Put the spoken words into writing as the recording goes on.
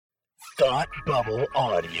Thought Bubble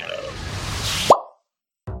Audio.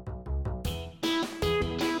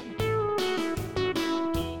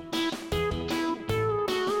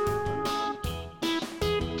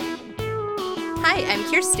 Hi, I'm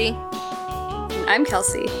Kirsty. And I'm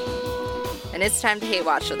Kelsey. And it's time to hate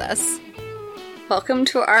watch with us. Welcome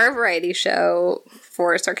to our variety show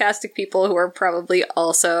for sarcastic people who are probably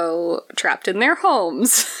also trapped in their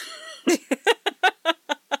homes.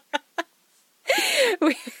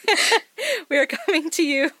 We are coming to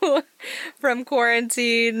you from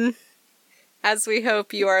quarantine, as we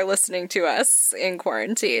hope you are listening to us in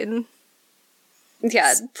quarantine.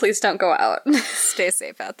 Yeah, please don't go out. Stay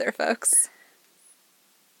safe out there, folks.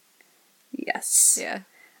 Yes. Yeah.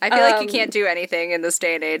 I feel like you can't do anything in this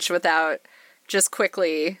day and age without just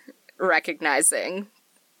quickly recognizing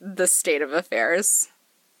the state of affairs.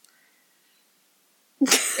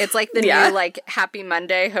 It's like the new, like, Happy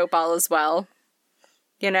Monday, hope all is well.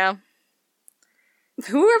 You know?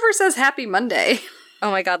 Whoever says Happy Monday. Oh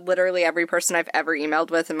my god, literally every person I've ever emailed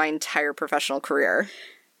with in my entire professional career.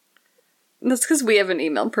 That's because we haven't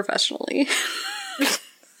emailed professionally.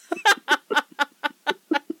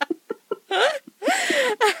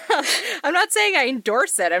 I'm not saying I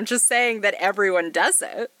endorse it, I'm just saying that everyone does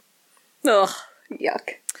it. Ugh,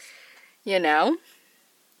 yuck. You know?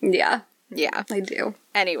 Yeah. Yeah. I do.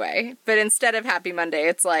 Anyway, but instead of Happy Monday,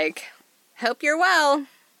 it's like, hope you're well.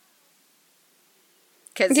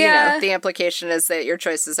 Because, you know, the implication is that your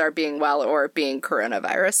choices are being well or being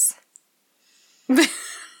coronavirus.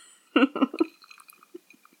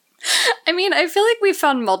 I mean, I feel like we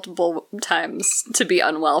found multiple times to be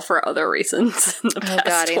unwell for other reasons in the past. Oh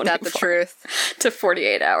god, ain't that the truth? To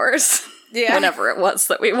 48 hours. Yeah. Whenever it was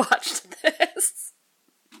that we watched this.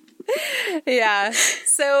 Yeah.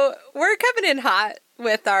 So, we're coming in hot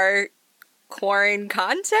with our quarantine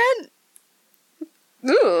content.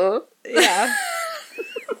 Ooh. Yeah.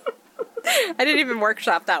 I didn't even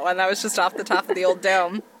workshop that one. That was just off the top of the old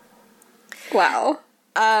dome. Wow.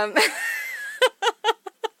 Wow.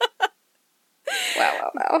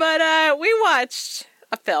 But we watched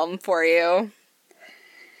a film for you.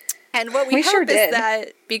 And what we hope sure is did.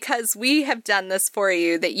 that because we have done this for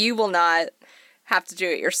you, that you will not have to do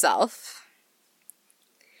it yourself.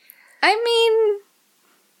 I mean,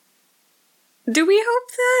 do we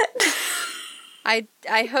hope that?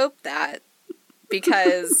 I hope that.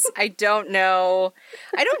 Because I don't know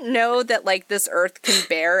that, like, this earth can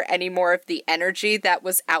bear any more of the energy that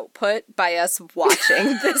was output by us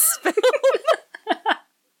watching this film.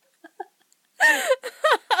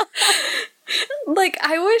 Like,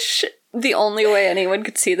 I wish the only way anyone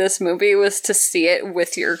could see this movie was to see it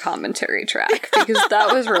with your commentary track, because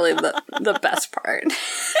that was really the best part.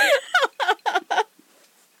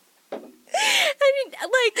 I mean,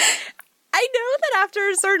 like, I know that after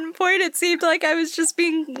a certain point it seemed like I was just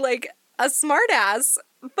being, like, a smartass,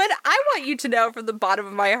 but I want you to know from the bottom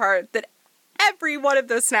of my heart that every one of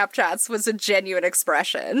those Snapchats was a genuine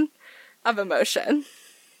expression of emotion.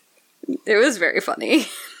 It was very funny.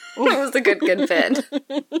 It was a good fit.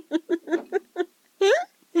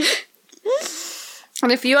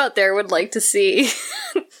 And if you out there would like to see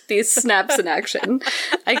these snaps in action,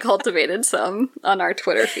 I cultivated some on our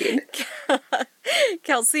Twitter feed.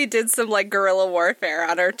 Kelsey did some, like, guerrilla warfare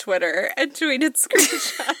on our Twitter and tweeted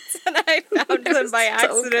screenshots, and I found them by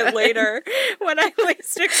accident later when I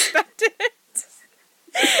least expected it.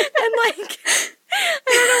 And, like, I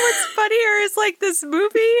don't know what's funnier is, like, this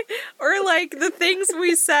movie or, like, the things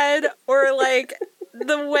we said or, like,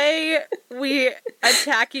 the way we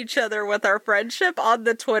attack each other with our friendship on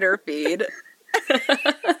the Twitter feed. Without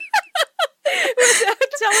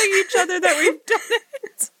telling each other that we've done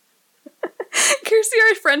it. Kirsty,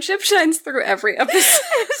 our friendship shines through every episode.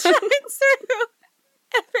 It shines through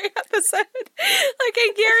every episode. Like,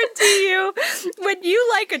 I guarantee you, when you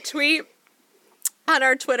like a tweet on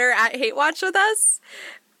our Twitter at Hate Watch with us,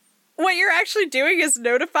 what you're actually doing is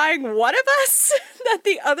notifying one of us that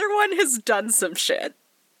the other one has done some shit.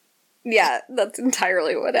 Yeah, that's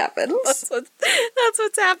entirely what happens. That's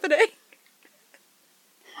what's happening.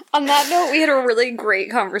 On that note, we had a really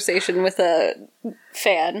great conversation with a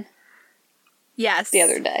fan. Yes. The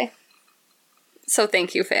other day. So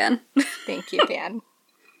thank you, fan. Thank you, fan.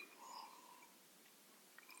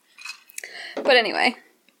 But anyway.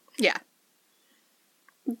 Yeah.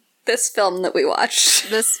 This film that we watched.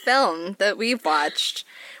 This film that we watched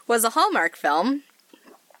was a Hallmark film.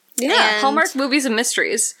 Yeah, Hallmark Movies and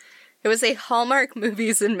Mysteries. It was a Hallmark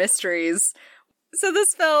Movies and Mysteries. So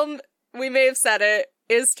this film, we may have said it,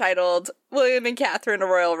 is titled William and Catherine, A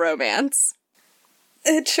Royal Romance.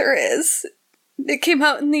 It sure is. It came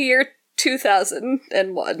out in the year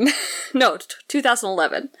 2001. No,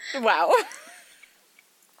 2011. Wow.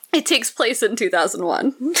 It takes place in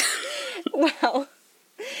 2001. Wow.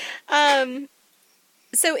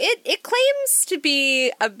 So it claims to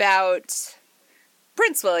be about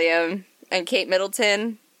Prince William and Kate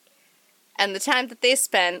Middleton and the time that they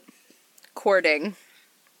spent courting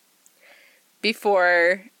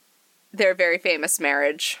before their very famous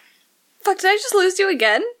marriage. Fuck, did I just lose you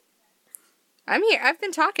again? I'm here. I've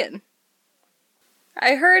been talking.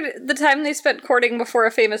 I heard the time they spent courting before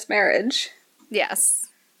a famous marriage. Yes.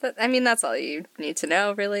 But, I mean, that's all you need to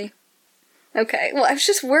know, really. Okay, well, I was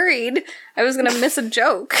just worried I was gonna miss a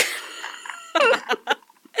joke.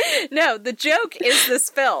 No, the joke is this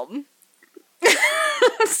film.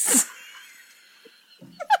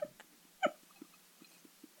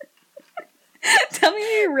 Tell me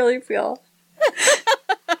how you really feel.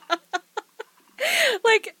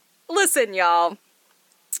 Like, listen, y'all.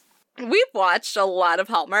 We've watched a lot of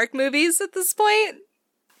Hallmark movies at this point.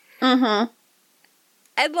 Mm-hmm.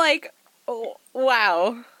 And, like, oh,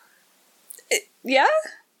 wow. Yeah?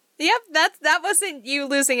 Yep, that wasn't you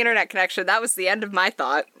losing internet connection. That was the end of my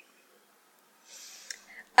thought.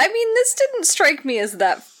 I mean, this didn't strike me as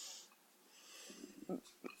that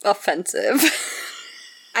offensive.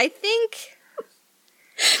 I think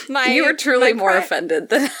you were truly more offended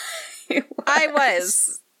than I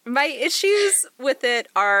was. My issues with it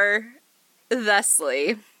are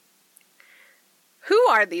thusly. Who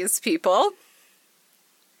are these people?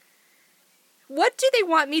 What do they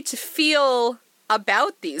want me to feel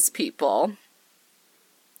about these people?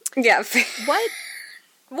 Yeah.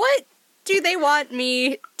 What do they want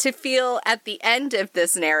me to feel at the end of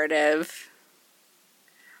this narrative?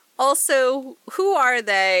 Also, who are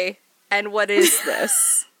they and what is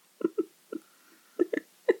this?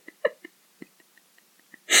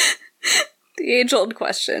 The age-old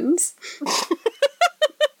questions.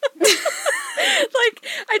 Like,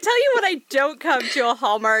 I tell you what I don't come to a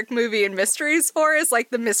Hallmark movie and mysteries for is,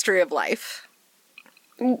 like, the mystery of life.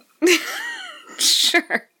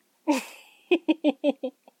 Sure.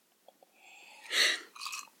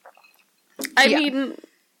 I mean,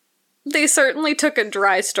 they certainly took a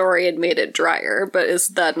dry story and made it drier, but is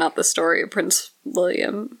that not the story of Prince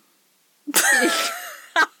William?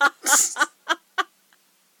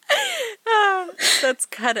 That's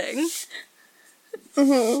cutting.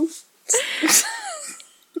 Mm-hmm.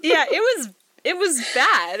 Yeah, it was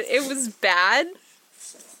bad. It was bad.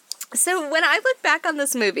 So when I look back on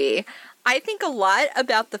this movie, I think a lot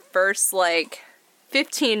about the first,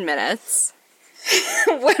 15 minutes.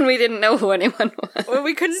 When we didn't know who anyone was. When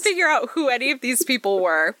we couldn't figure out who any of these people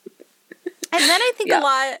were. And then I think a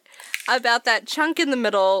lot about that chunk in the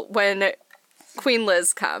middle when Queen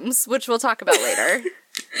Liz comes, which we'll talk about later.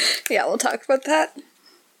 Yeah, we'll talk about that.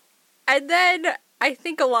 And then I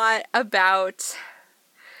think a lot about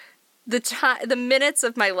the minutes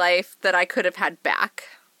of my life that I could have had back.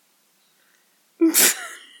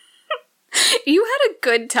 You had a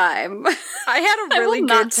good time. I had a really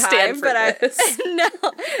good time, but no,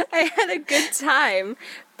 I had a good time,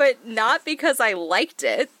 but not because I liked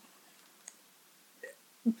it.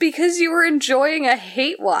 Because you were enjoying a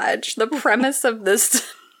hate watch, the premise of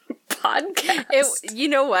this podcast. You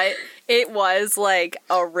know what? It was a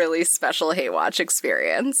really special hate watch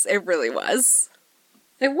experience. It really was.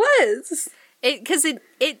 It was.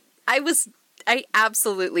 I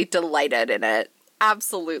absolutely delighted in it.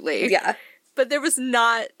 Absolutely. Yeah. But there was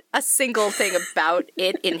not a single thing about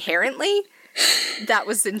it inherently that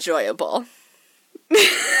was enjoyable.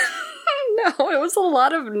 No, it was a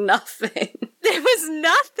lot of nothing. There was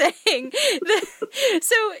nothing.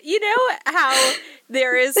 So, you know how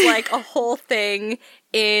there is a whole thing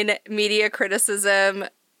in media criticism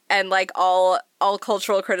and all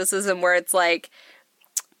cultural criticism where it's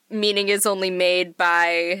meaning is only made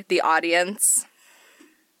by the audience?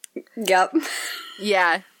 Yep.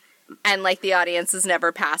 Yeah. And the audience is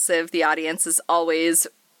never passive. The audience is always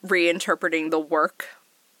reinterpreting the work.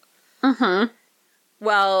 Mm-hmm.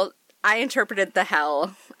 Well, I interpreted the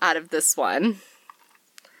hell out of this one.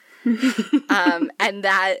 And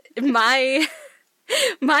that my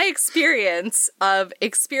experience of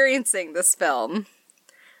experiencing this film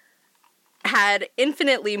had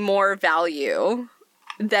infinitely more value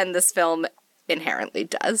than this film inherently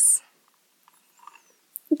does.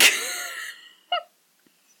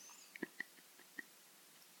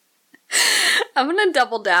 I'm gonna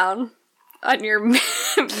double down on your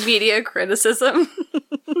media criticism.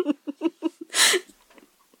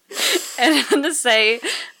 And I'm gonna say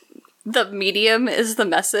the medium is the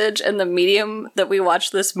message, and the medium that we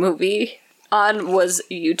watched this movie on was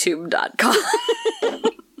YouTube.com.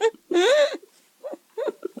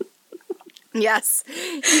 Yes,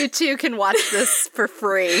 you too can watch this for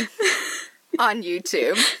free on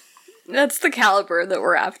YouTube. That's the caliber that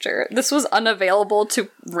we're after. This was unavailable to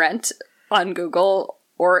rent on Google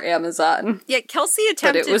or Amazon. Yeah, Kelsey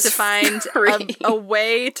attempted to find a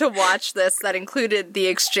way to watch this that included the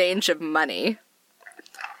exchange of money.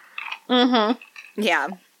 Mm-hmm. Yeah.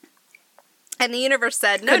 And the universe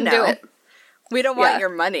said, Couldn't do it. We don't want your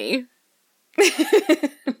money.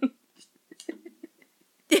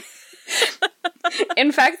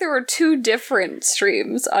 In fact, there were 2 different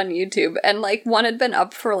streams on YouTube, and, like, one had been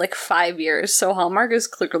up for, like, 5 years, so Hallmark is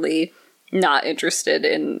clearly not interested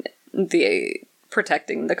in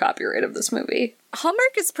protecting the copyright of this movie.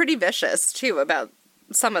 Hallmark is pretty vicious, too, about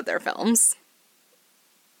some of their films.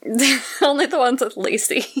 Only the ones with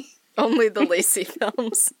Lacey. Only the Lacey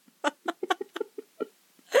films.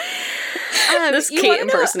 This Kate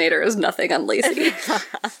impersonator is nothing on Lacey.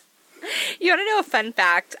 You want to know a fun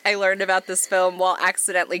fact I learned about this film while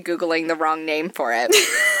accidentally Googling the wrong name for it?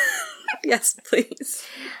 Yes, please.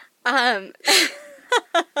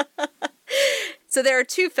 So there are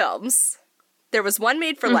 2 films. There was one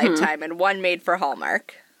made for Lifetime and one made for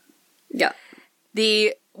Hallmark. Yeah.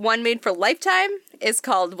 The one made for Lifetime is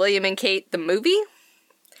called William and Kate the Movie.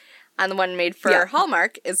 And the one made for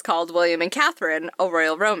Hallmark is called William and Catherine, A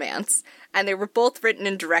Royal Romance. And they were both written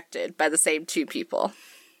and directed by the same 2 people.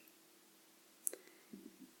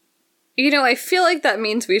 You know, I feel like that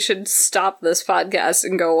means we should stop this podcast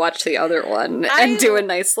and go watch the other one and do a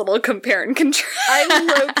nice little compare and contrast.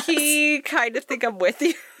 I low-key kind of think I'm with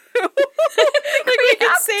you. Like, we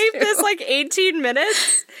could save this, like, 18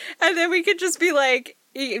 minutes, and then we could just be, like,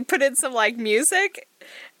 put in some, like, music,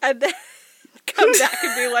 and then come back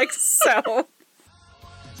and be like, so...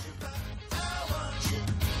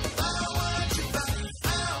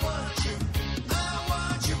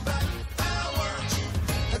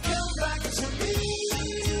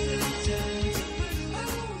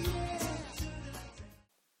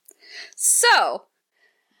 So,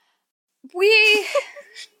 we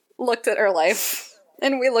looked at our life,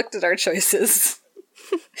 and we looked at our choices,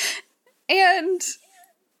 and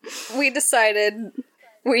we decided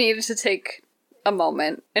we needed to take a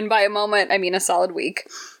moment, and by a moment, I mean a solid week.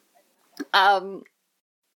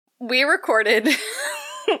 We recorded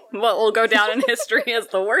what will go down in history as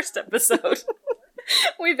the worst episode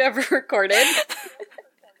we've ever recorded.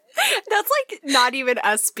 That's, like, not even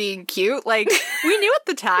us being cute. Like, we knew at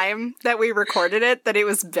the time that we recorded it that it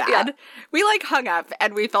was bad. Yeah. We, like, hung up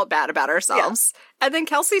and we felt bad about ourselves. Yeah. And then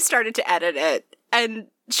Kelsey started to edit it, and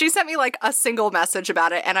she sent me, like, a single message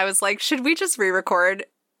about it, and I was like, should we just re-record?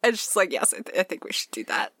 And she's like, yes, I think we should do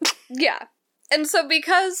that. Yeah. And so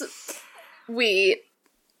because we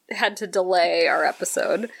had to delay our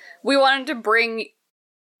episode, we wanted to bring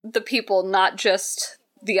the people not just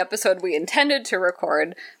the episode we intended to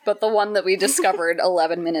record, but the one that we discovered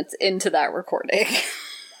 11 minutes into that recording.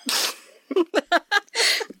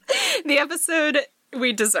 The episode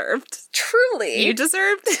we deserved. Truly. You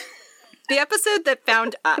deserved. The episode that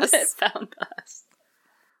found us. It found us.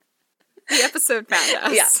 The episode found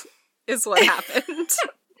us. Yeah. Is what happened.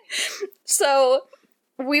 So,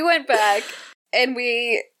 we went back and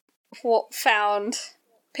we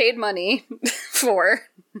paid money for...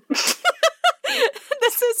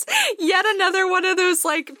 This is yet another one of those,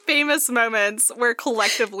 like, famous moments where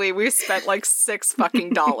collectively we spent, like, $6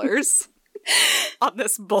 fucking on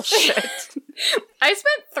this bullshit. I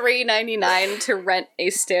spent $3.99 to rent a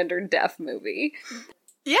standard def movie.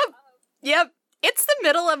 Yep. It's the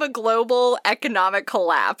middle of a global economic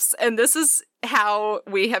collapse, and this is how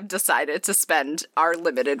we have decided to spend our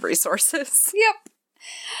limited resources. Yep.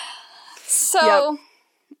 So,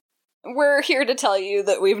 we're here to tell you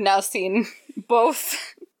that we've now seen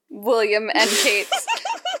both William and Kate's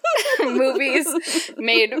movies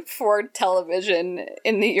made for television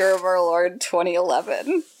in the year of our Lord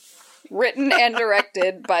 2011. Written and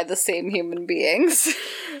directed by the same human beings.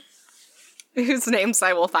 Whose names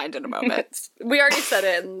I will find in a moment. We already said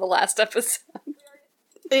it in the last episode.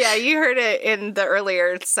 Yeah, you heard it in the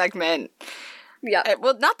earlier segment. Yeah.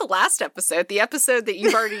 Well, not the last episode, the episode that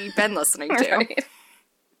you've already been listening to. Right.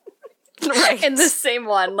 Right. In the same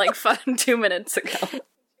one, like 2 minutes ago.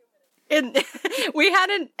 We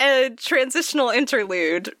had a transitional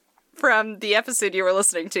interlude from the episode you were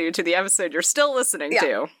listening to the episode you're still listening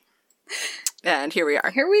to. And here we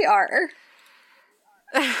are. Here we are.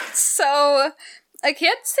 So, I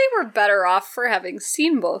can't say we're better off for having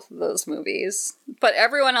seen both of those movies, but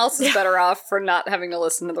everyone else is better off for not having to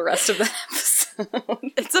listen to the rest of the episode.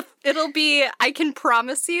 It'll be, I can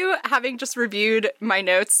promise you, having just reviewed my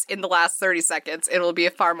notes in the last 30 seconds, it'll be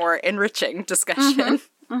a far more enriching discussion.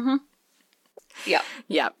 Yeah.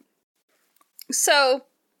 Yep. So,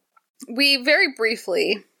 we very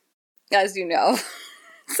briefly, as you know,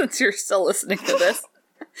 since you're still listening to this,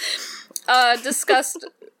 discussed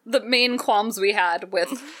the main qualms we had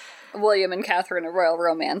with William and Catherine, A Royal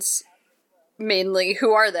Romance. Mainly,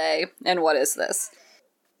 who are they, and what is this?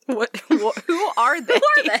 Who are they? Who are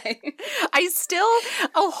they? I still,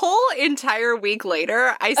 a whole entire week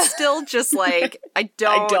later, I still just, like, I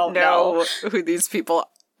don't know who these people are.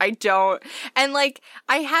 I don't. And, like,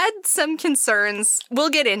 I had some concerns. We'll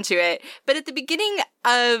get into it. But at the beginning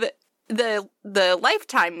of the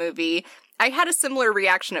Lifetime movie, I had a similar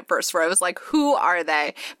reaction at first where I was like, who are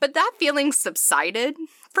they? But that feeling subsided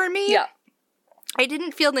for me. Yeah. I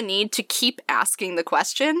didn't feel the need to keep asking the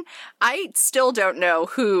question. I still don't know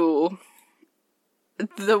who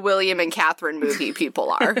the William and Catherine movie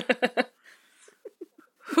people are.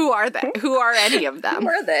 Who are they? Who are any of them? Who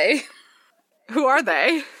are they? Who are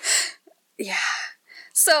they? Yeah.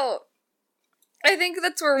 So, I think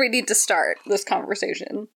that's where we need to start this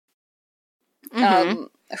conversation.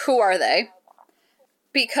 Who are they?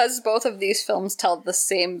 Because both of these films tell the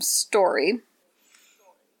same story.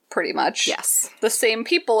 Pretty much. Yes. The same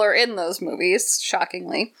people are in those movies,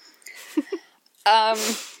 shockingly.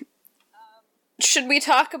 Should we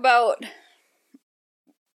talk about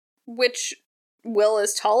which Will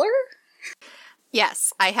is taller?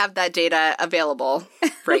 Yes, I have that data available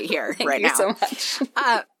right here, Thank right you now. so much.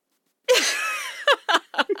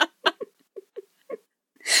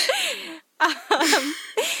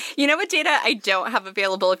 You know what data I don't have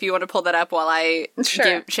available, if you want to pull that up while I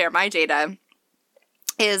share my data,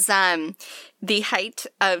 is the height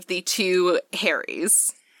of the two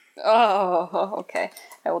Harrys. Oh, okay.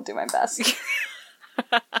 I will do my best.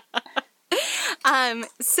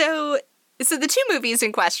 So the two movies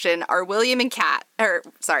in question are William and Kate,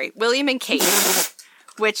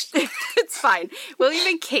 which, it's fine. William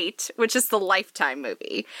and Kate, which is the Lifetime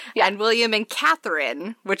movie, and William and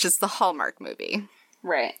Catherine, which is the Hallmark movie.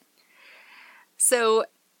 Right. So,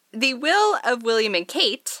 the Will of William and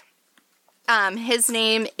Kate, his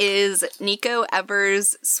name is Nico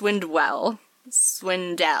Evers Swindell.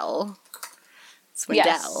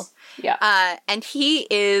 Yes. Yeah. And he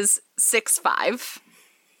is 6'5".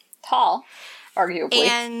 Tall, arguably.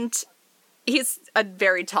 And he's a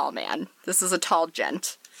very tall man. This is a tall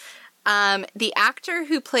gent. The actor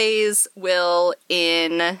who plays Will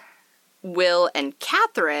in William and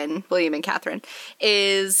Catherine,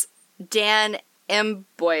 is Dan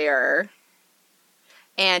Emboyer.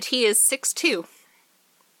 And he is 6'2".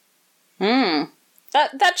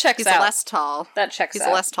 That checks He's out. a less tall. He's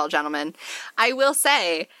a less tall gentleman. I will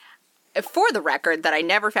say, for the record, that I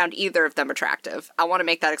never found either of them attractive. I want to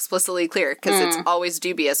make that explicitly clear, because it's always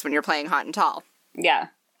dubious when you're playing hot and tall. Yeah.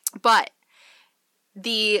 But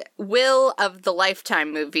the Will of the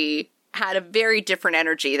Lifetime movie had a very different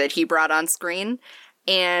energy that he brought on screen.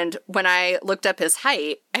 And when I looked up his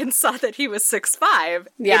height and saw that he was 6'5",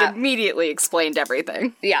 it immediately explained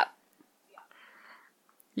everything. Yeah.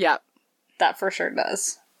 Yep. That for sure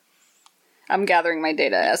does. I'm gathering my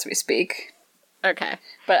data as we speak. Okay.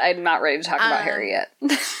 But I'm not ready to talk about Harry yet.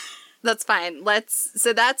 That's fine.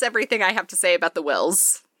 So that's everything I have to say about the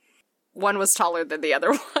Wills. One was taller than the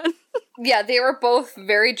other one. Yeah, they were both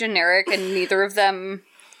very generic, and neither of them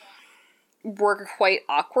were quite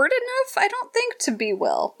awkward enough, I don't think, to be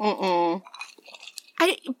Will. Both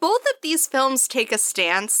of these films take a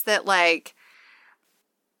stance that, like,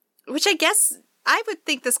 which I guess I would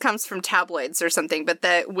think this comes from tabloids or something, but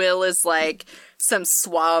that Will is like some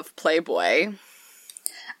suave playboy.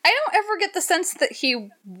 I don't ever get the sense that he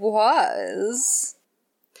was.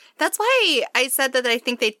 That's why I said that I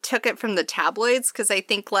think they took it from the tabloids, because I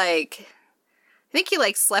think he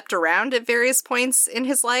like slept around at various points in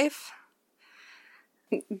his life.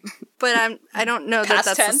 But I don't know that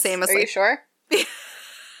that's tense? the same as. Are you sure?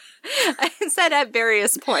 I said at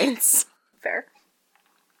various points. Fair.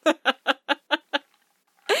 But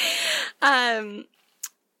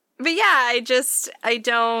yeah, I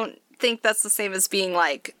don't think that's the same as being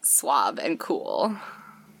like suave and cool.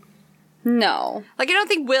 No. Like, I don't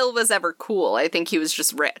think Will was ever cool. I think he was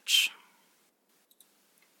just rich.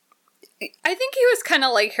 I think he was kind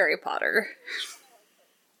of like Harry Potter.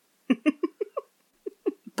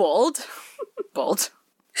 Bold.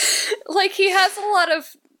 Like, he has a lot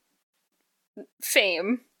of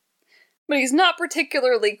fame, but he's not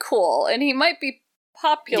particularly cool, and he might be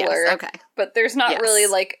popular, yes, okay. But there's not really,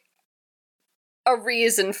 like, a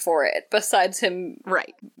reason for it, besides him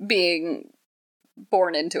right. being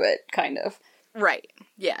born into it, kind of. Right.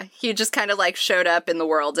 Yeah. He just kind of like showed up in the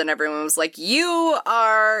world and everyone was like, you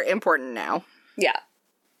are important now. Yeah.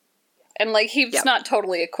 And like he's not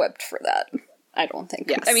totally equipped for that, I don't think.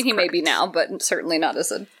 Yes, I mean, he may be correct. now, but certainly not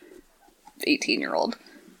as a 18-year-old.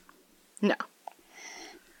 No.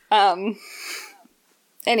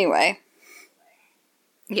 Anyway.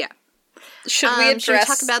 Yeah. Should we address... Should we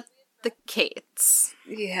talk about the Kates?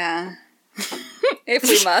 Yeah. If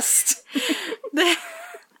we must.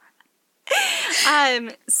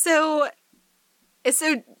 So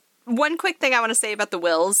one quick thing I want to say about the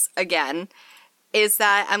Wills, again, is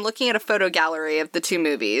that I'm looking at a photo gallery of the two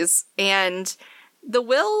movies, and the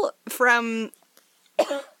Will from...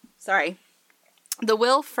 sorry. The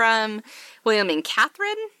Will from William and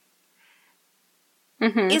Catherine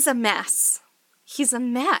is a mess. He's a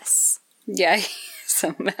mess. Yeah, he's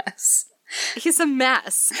a mess. He's a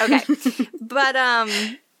mess. Okay. But,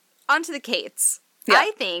 on to the Kates. Yeah.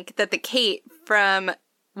 I think that the Kate from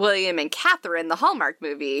William and Catherine, the Hallmark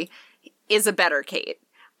movie, is a better Kate.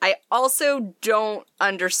 I also don't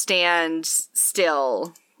understand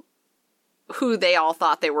still who they all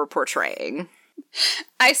thought they were portraying.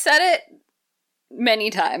 I said it many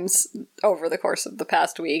times over the course of the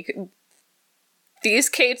past week. These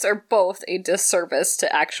Kates are both a disservice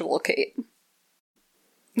to actual Kate.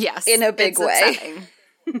 Yes. In a big way. Upsetting.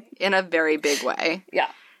 In a very big way.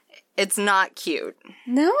 Yeah. It's not cute.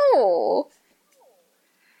 No.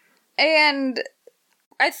 And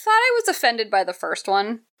I thought I was offended by the first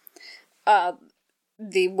one.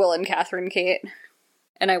 The Will and Catherine Kate.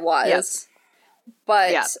 And I was. Yes.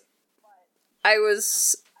 But I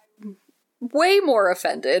was way more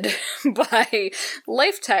offended by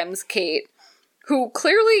Lifetime's Kate, who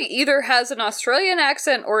clearly either has an Australian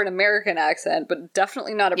accent or an American accent, but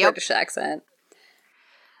definitely not a British accent.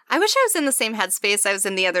 I wish I was in the same headspace I was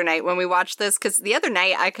in the other night when we watched this, because the other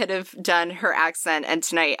night I could have done her accent, and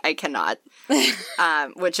tonight I cannot,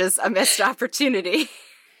 which is a missed opportunity.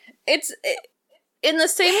 It's in the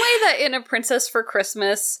same way that in A Princess for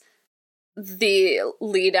Christmas, the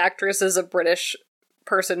lead actress is a British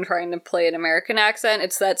person trying to play an American accent.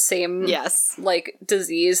 It's that same, like,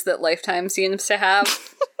 disease that Lifetime seems to have.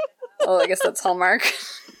 Oh, I guess that's Hallmark.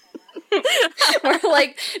 Where,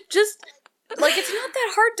 like, just... like, it's not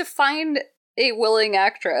that hard to find a willing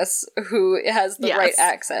actress who has the right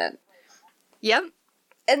accent. Yep.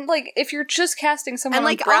 And, like, if you're just casting someone and,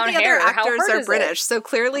 like, with brown all the hair, other how actors hard are is British, it? so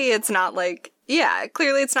clearly it's not like... yeah,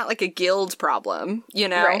 clearly it's not like a guild problem, you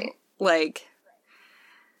know? Right. Like...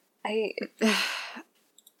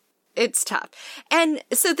 it's tough. And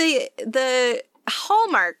so the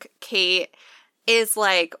Hallmark Kate is,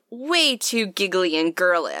 like, way too giggly and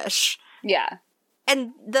girlish. Yeah.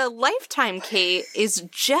 And the Lifetime Kate is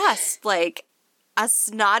just, like, a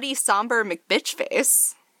snotty, somber McBitch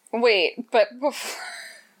face. Wait, but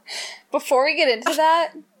before we get into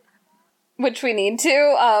that, which we need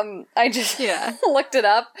to, I just looked it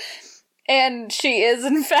up, and she is,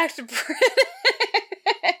 in fact, British.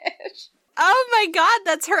 Oh my god,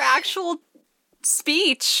 that's her actual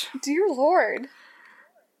speech. Dear Lord.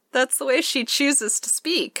 That's the way she chooses to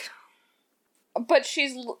speak. But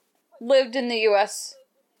she's lived in the U.S.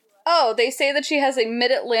 Oh, they say that she has a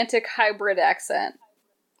mid-Atlantic hybrid accent.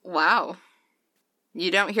 Wow. You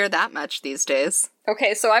don't hear that much these days.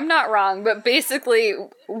 Okay, so I'm not wrong, but basically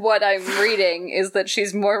what I'm reading is that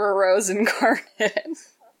she's Moira Rose incarnate.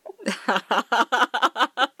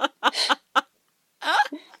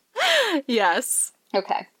 Yes.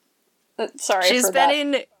 Okay. Sorry She's for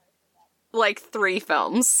been that. in, like, 3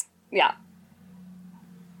 films. Yeah.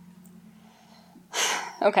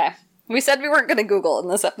 Okay. We said we weren't going to Google in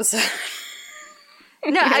this episode.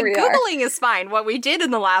 No, Here we are. Googling is fine. What we did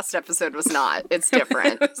in the last episode was not. It's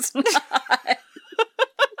different. It was not.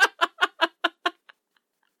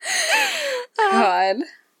 God.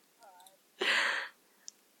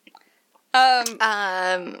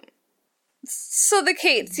 So the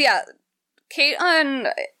Kates, Kate on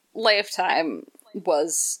Lifetime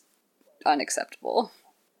was unacceptable.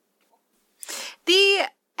 The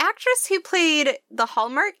actress who played the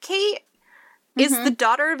Hallmark Kate is the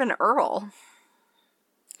daughter of an earl.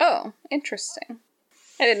 Oh, interesting.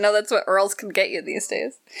 I didn't know that's what earls can get you these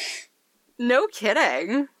days. No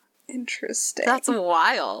kidding. Interesting. That's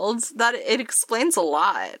wild. That it explains a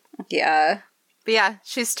lot. Yeah. But yeah,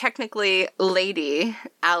 she's technically Lady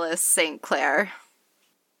Alice St. Clair.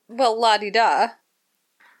 Well, la-di-da.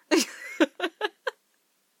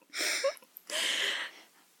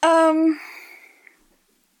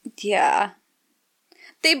 Yeah.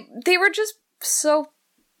 They were just so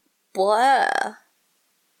blah.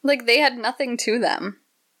 Like, they had nothing to them.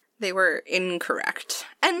 They were incorrect.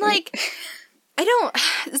 And, like,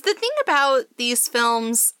 the thing about these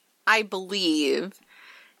films, I believe,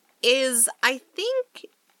 is I think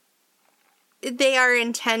they are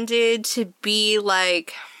intended to be,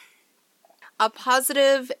 like, a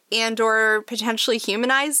positive and or potentially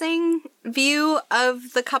humanizing view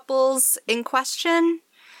of the couples in question.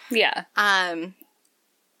 Yeah. I'd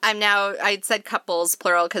said couples,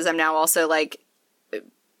 plural, because I'm now also, like,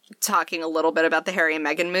 talking a little bit about the Harry and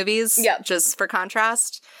Meghan movies. Yep. Just for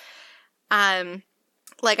contrast.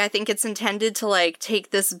 Like, I think it's intended to, like,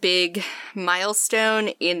 take this big milestone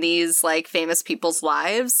in these, like, famous people's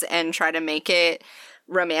lives and try to make it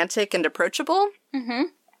romantic and approachable. Mm-hmm.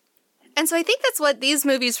 And so I think that's what these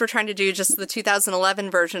movies were trying to do, just the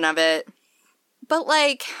 2011 version of it. But,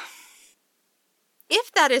 like,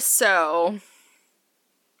 if that is so,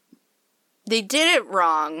 they did it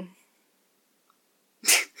wrong.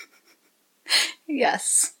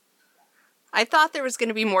 Yes. I thought there was going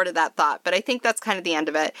to be more to that thought, but I think that's kind of the end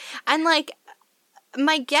of it. And, like,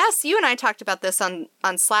 my guess, you and I talked about this on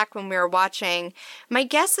Slack when we were watching, my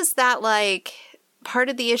guess is that, like, part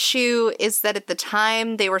of the issue is that at the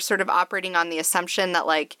time they were sort of operating on the assumption that,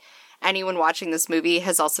 like, anyone watching this movie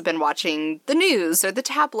has also been watching the news or the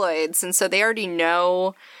tabloids, and so they already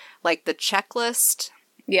know, like, the checklist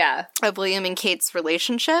of William and Kate's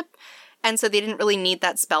relationship, and so they didn't really need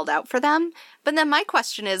that spelled out for them. But then my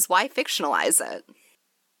question is, why fictionalize it?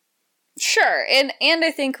 Sure, and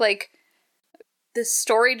I think, like, this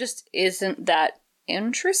story just isn't that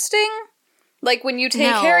interesting. Like, when you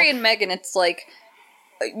take Harry and Meghan, it's like,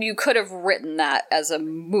 you could have written that as a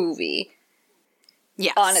movie.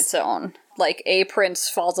 Yes. On its own. Like, a prince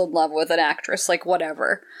falls in love with an actress, like,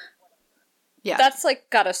 whatever. Yeah. That's,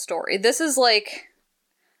 like, got a story. This is, like,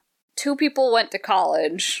 two people went to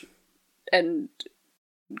college and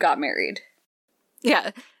got married.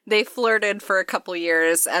 Yeah. They flirted for a couple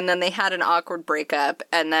years, and then they had an awkward breakup,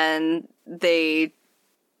 and then they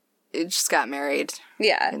just got married.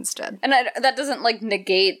 Yeah. Instead. And that doesn't, like,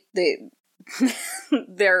 negate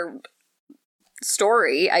their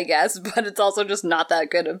story, I guess, but it's also just not that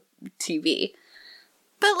good of TV.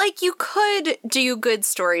 But, like, you could do good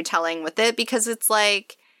storytelling with it, because it's,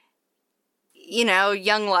 like, you know,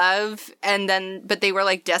 young love, but they were,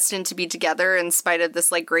 like, destined to be together in spite of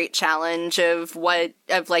this, like, great challenge of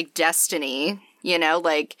like, destiny, you know?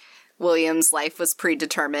 Like, William's life was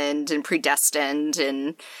predetermined and predestined,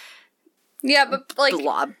 and yeah, but, like,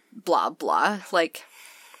 blah, blah, blah. Like,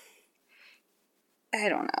 I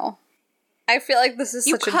don't know. I feel like this is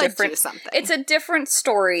such a different... do something. It's a different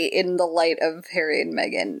story in the light of Harry and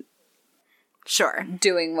Meghan. Sure.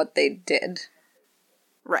 Doing what they did.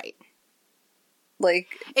 Right. Like...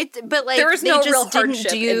 But, like, there was no real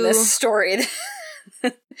hardship in this story.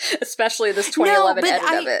 Especially this 2011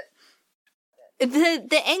 edit of it.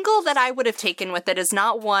 The angle that I would have taken with it is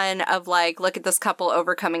not one of, like, look at this couple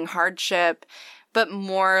overcoming hardship, but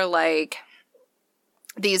more like...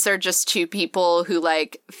 these are just two people who,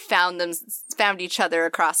 like, found each other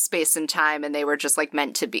across space and time, and they were just, like,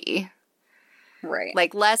 meant to be. Right.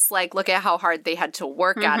 Like, less, like, look at how hard they had to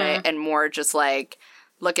work at it, and more just, like,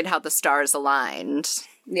 look at how the stars aligned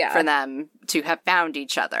for them to have found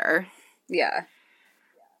each other. Yeah.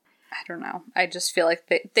 I don't know. I just feel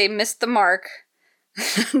like they missed the mark,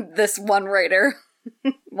 this one writer,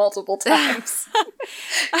 multiple times.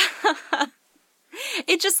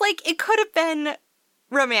 It just, like, it could have been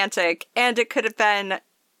romantic, and it could have been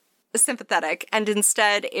sympathetic, and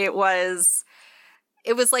instead it was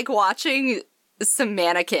like watching some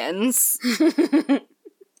mannequins.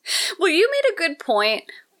 Well, you made a good point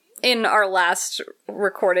in our last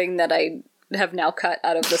recording that I have now cut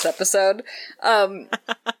out of this episode, but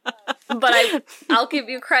I'll give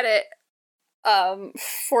you credit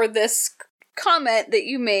for this comment that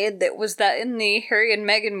you made, that was that in the Harry and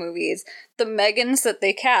Meghan movies, the Meghans that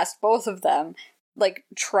they cast, both of them, like,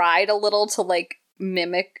 tried a little to, like,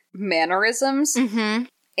 mimic mannerisms. Mm-hmm.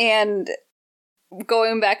 And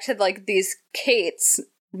going back to, like, these Kates,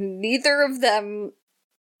 neither of them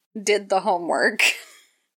did the homework.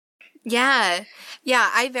 Yeah.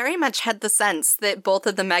 Yeah, I very much had the sense that both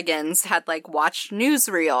of the Meghans had, like, watched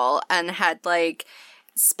newsreel and had, like,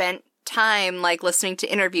 spent time, like, listening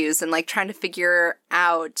to interviews and, like, trying to figure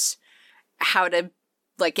out how to,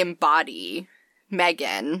 like, embody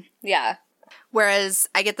Meghan. Yeah. Whereas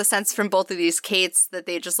I get the sense from both of these Kates that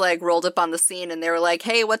they just, like, rolled up on the scene and they were like,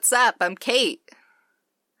 hey, what's up? I'm Kate.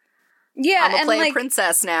 Yeah, I'm gonna play, like, a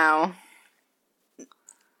princess now.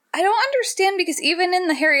 I don't understand, because even in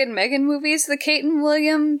the Harry and Meghan movies, the Kate and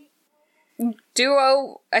William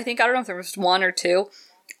duo, I don't know if there was one or two,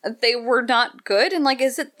 they were not good, and, like,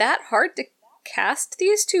 is it that hard to cast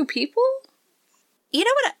these two people? You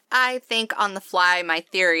know what I think on the fly my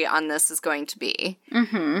theory on this is going to be?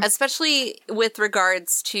 Mm-hmm. Especially with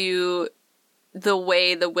regards to the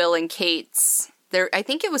way the Will and Kate's... I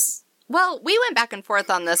think it was... Well, we went back and forth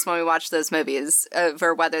on this when we watched those movies,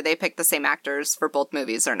 for whether they picked the same actors for both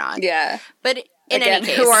movies or not. Yeah. But in any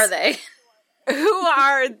case... who are they? Who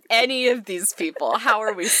are any of these people? How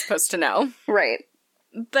are we supposed to know? Right.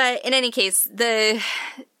 But in any case, the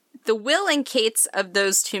Will and Kate's of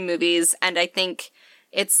those two movies, and I think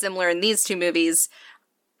it's similar in these two movies,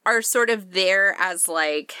 are sort of there as,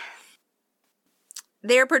 like...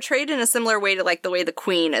 They're portrayed in a similar way to, like, the way the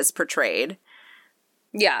Queen is portrayed.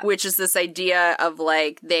 Yeah. Which is this idea of,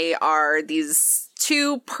 like, they are these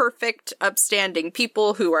two perfect, upstanding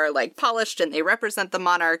people who are, like, polished and they represent the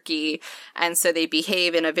monarchy, and so they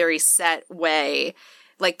behave in a very set way.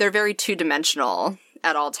 Like, they're very two-dimensional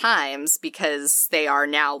at all times because they are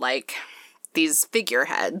now, like, these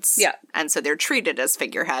figureheads. Yeah. And so they're treated as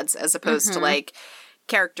figureheads as opposed to, like,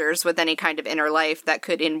 characters with any kind of inner life that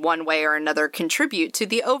could in one way or another contribute to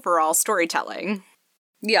the overall storytelling.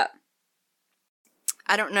 Yeah.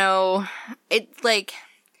 I don't know. It, like,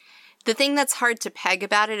 the thing that's hard to peg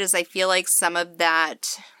about it is I feel like some of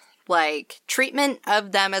that, like, treatment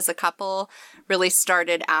of them as a couple really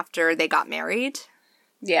started after they got married.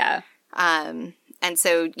 Yeah. And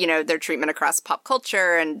so, you know, their treatment across pop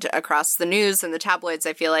culture and across the news and the tabloids,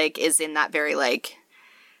 I feel like, is in that very, like,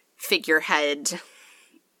 figurehead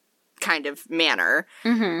kind of manner.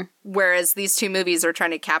 Mm-hmm. Whereas these two movies are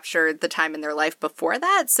trying to capture the time in their life before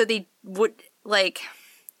that, so they would, like,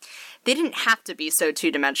 they didn't have to be so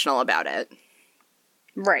two-dimensional about it.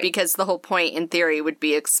 Right. Because the whole point, in theory, would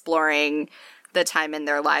be exploring the time in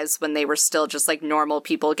their lives when they were still just, like, normal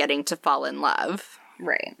people getting to fall in love.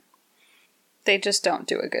 Right. They just don't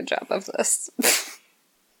do a good job of this.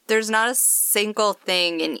 There's not a single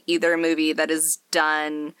thing in either movie that is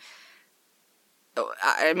done...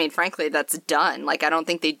 I mean, frankly, that's done. Like, I don't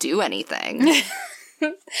think they do anything.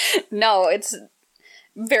 No, it's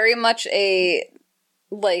very much a,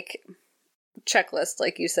 like, checklist,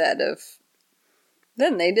 like you said, of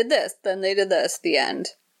then they did this, the end.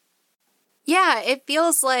 Yeah, it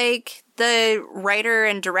feels like the writer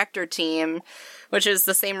and director team, which is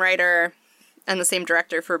the same writer and the same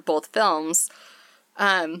director for both films,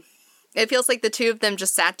 it feels like the two of them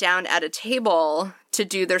just sat down at a table to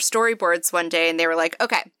do their storyboards one day, and they were like,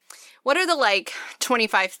 okay, what are the, like,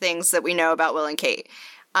 25 things that we know about Will and Kate?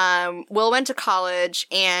 Will went to college,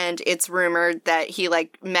 and it's rumored that he,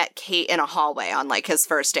 like, met Kate in a hallway on, like, his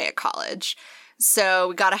first day at college. So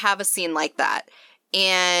we gotta have a scene like that.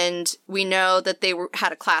 And we know that they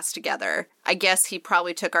had a class together. I guess he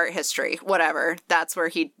probably took art history. Whatever. That's where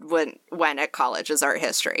he went at college, is art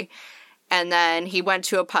history. And then he went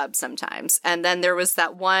to a pub sometimes. And then there was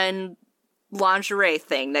that one lingerie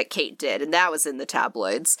thing that Kate did, and that was in the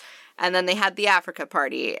tabloids. And then they had the Africa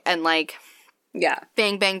party, and, like... Yeah.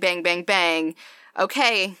 Bang, bang, bang, bang, bang.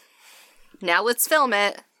 Okay, now let's film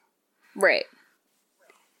it. Right.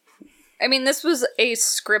 I mean, this was a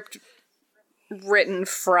script written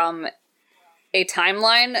from a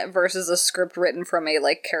timeline versus a script written from a,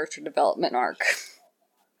 like, character development arc.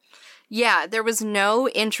 Yeah, there was no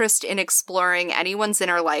interest in exploring anyone's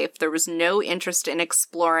inner life. There was no interest in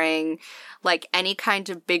exploring, like, any kind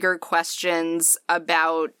of bigger questions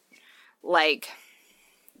about, like...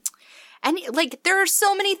 there are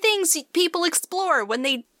so many things people explore when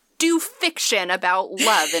they do fiction about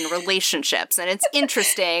love and relationships, and it's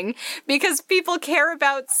interesting because people care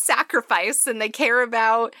about sacrifice, and they care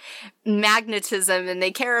about magnetism, and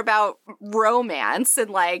they care about romance,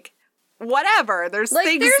 and, like, whatever. There's, like,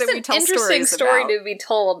 things that we tell stories about. There's an interesting story to be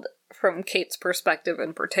told from Kate's perspective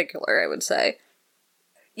in particular, I would say.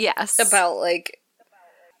 Yes. About, like,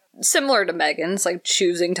 similar to Megan's, like,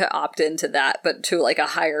 choosing to opt into that, but to, like, a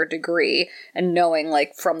higher degree, and knowing,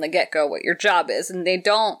 like, from the get-go what your job is. And they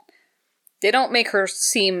don't make her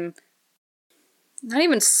seem not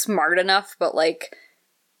even smart enough, but, like...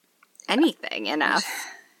 anything enough.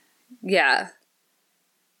 Yeah.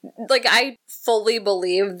 Like, I fully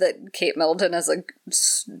believe that Kate Middleton has a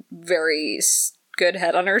very good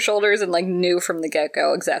head on her shoulders and, like, knew from the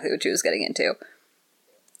get-go exactly what she was getting into.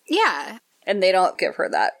 Yeah. And they don't give her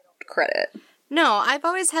that credit. No, I've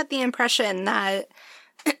always had the impression that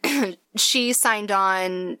she signed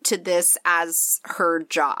on to this as her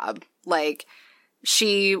job. Like,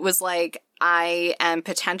 she was like, I am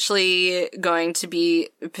potentially /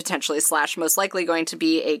 most likely going to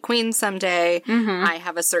be a queen someday. Mm-hmm. I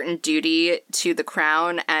have a certain duty to the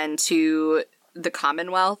crown and to the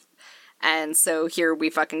Commonwealth. And so here we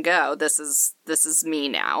fucking go. This is me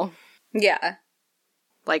now. Yeah.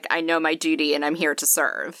 Like, I know my duty and I'm here to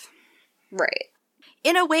serve. Right.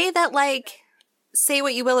 In a way that, like, say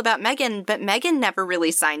what you will about Megan, but Megan never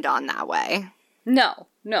really signed on that way. No,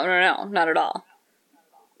 not at all.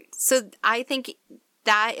 So I think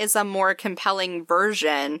that is a more compelling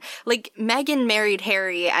version. Like, Megan married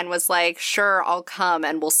Harry and was like, sure, I'll come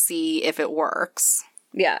and we'll see if it works.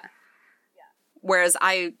 Yeah. Whereas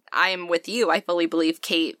I am with you. I fully believe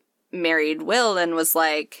Kate married Will and was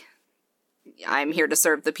like, I'm here to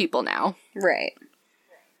serve the people now. Right.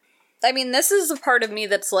 I mean, this is a part of me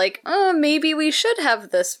that's like, oh, maybe we should have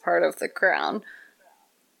this part of the crown.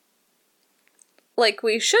 Like,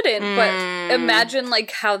 we shouldn't, but imagine,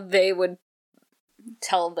 like, how they would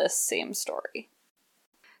tell this same story.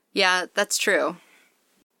 Yeah, that's true.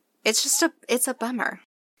 It's a bummer.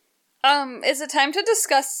 Is it time to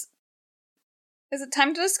discuss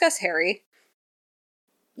Harry?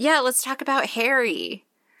 Yeah, let's talk about Harry.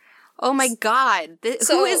 Oh my god.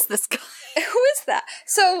 Who is this guy? Who is that?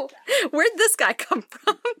 So, where'd this guy come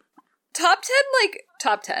from? Top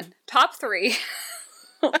 10. Top 3.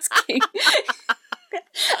 Let's keep...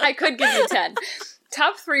 I could give you 10.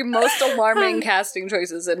 Top 3 most alarming casting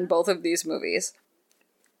choices in both of these movies.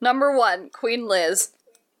 Number 1, Queen Liz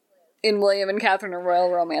in William and Catherine: A Royal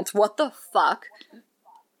Romance. What the fuck?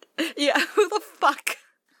 Yeah, who the fuck?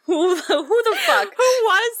 Who the fuck? Who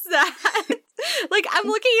was that? Like, I'm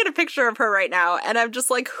looking at a picture of her right now, and I'm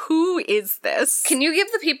just like, who is this? Can you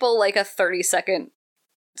give the people, like, a 30-second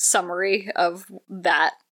summary of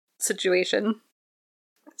that situation?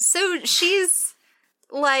 So she's,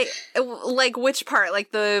 like which part?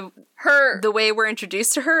 Like, the way we're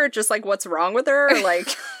introduced to her? Just, like, what's wrong with her? Or,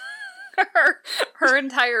 like... her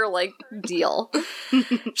entire, like, deal.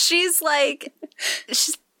 She's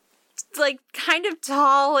kind of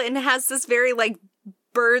tall and has this very, like,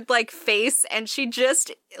 bird-like face, and she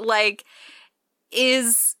just, like,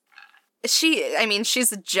 she's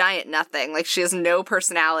a giant nothing. Like, she has no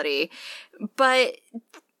personality. But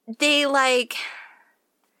they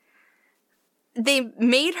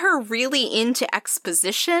made her really into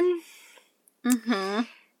exposition. Mm-hmm.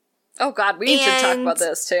 Oh god, we need to talk about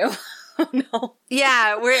this, too. Oh, no.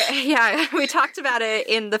 Yeah, we talked about it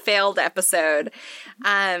in the failed episode.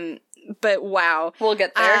 But wow. We'll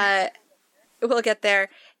get there. We'll get there.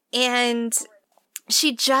 And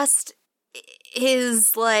she just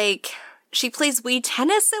is like, she plays Wii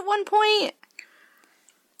tennis at one point.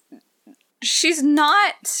 She's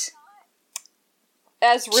not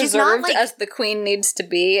as reserved as the queen needs to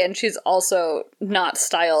be, and she's also not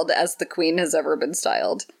styled as the queen has ever been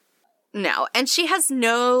styled. No, and she has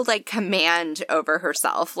no, like, command over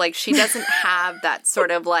herself. Like, she doesn't have that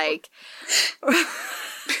sort of, like...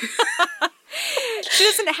 She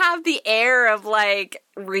doesn't have the air of, like,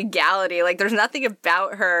 regality. Like, there's nothing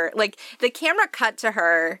about her. Like, the camera cut to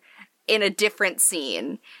her in a different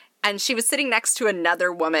scene, and she was sitting next to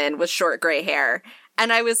another woman with short gray hair.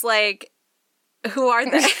 And I was like, who are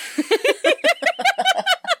they? Like,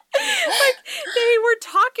 they were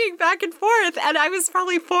talking back and forth, and I was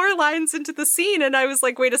probably 4 lines into the scene, and I was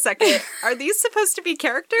like, wait a second, are these supposed to be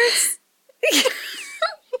characters?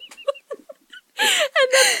 And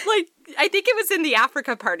then, like, I think it was in the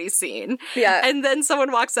Africa party scene. Yeah. And then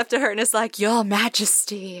someone walks up to her and is like, Your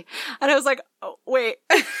Majesty. And I was like, oh, wait.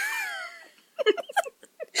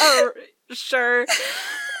 Oh, sure.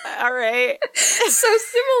 All right. So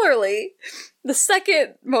similarly, the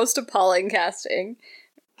second most appalling casting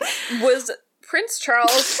was Prince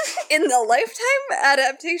Charles in the Lifetime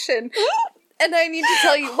adaptation. And I need to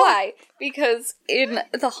tell you why. Because in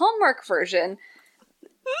the Hallmark version,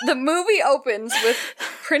 the movie opens with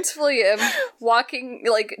Prince William walking,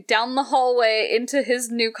 like, down the hallway into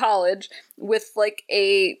his new college with, like,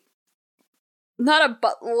 not a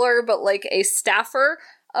butler, but, like, a staffer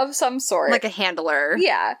of some sort. Like a handler.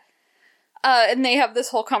 Yeah. And they have this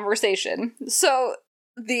whole conversation. So,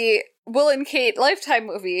 the Will and Kate Lifetime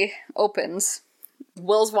movie opens.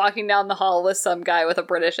 Will's walking down the hall with some guy with a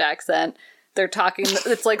British accent. They're talking,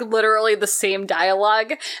 it's like literally the same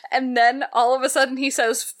dialogue. And then all of a sudden he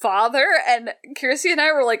says, father, and Kirsty and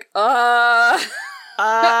I were like,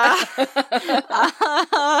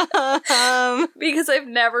 because I've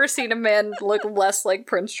never seen a man look less like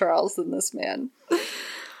Prince Charles than this man.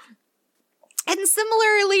 And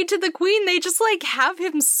similarly to the Queen, they just, like, have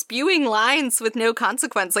him spewing lines with no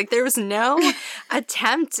consequence. Like, there was no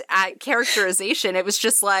attempt at characterization. It was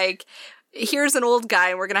just like, here's an old guy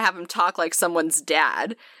and we're gonna have him talk like someone's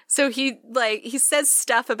dad. So he says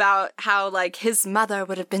stuff about how, like, his mother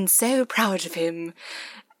would have been so proud of him.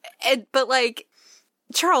 But, like,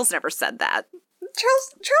 Charles never said that.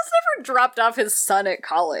 Charles never dropped off his son at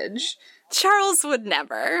college. Charles would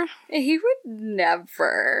never. He would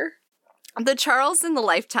never. The Charles in the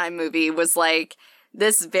Lifetime movie was, like,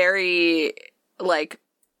 this very, like,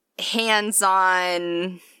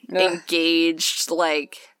 hands-on, engaged,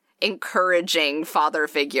 like, encouraging father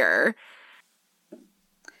figure.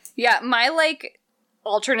 Yeah, my, like,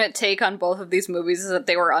 alternate take on both of these movies is that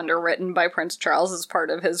they were underwritten by Prince Charles as part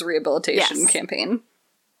of his rehabilitation campaign.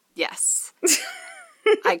 Yes.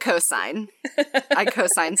 I co-sign. I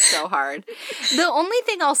co-sign so hard. The only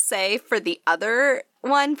thing I'll say for the other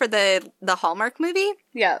one, for the Hallmark movie,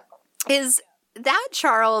 is that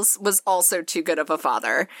Charles was also too good of a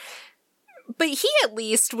father. But he at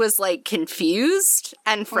least was, like, confused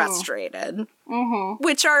and frustrated. Mm-hmm.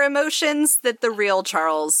 Which are emotions that the real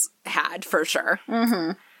Charles had, for sure.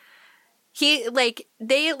 Mm-hmm. He, like,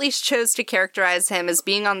 they at least chose to characterize him as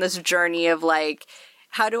being on this journey of, like,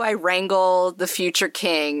 how do I wrangle the future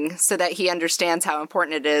king so that he understands how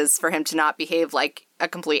important it is for him to not behave like a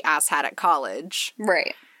complete asshat at college?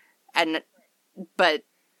 Right. But,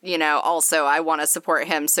 you know, also I want to support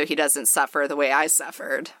him so he doesn't suffer the way I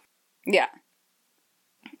suffered. Yeah.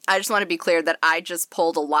 I just want to be clear that I just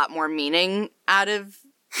pulled a lot more meaning out of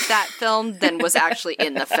that film than was actually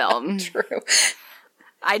in the film. True.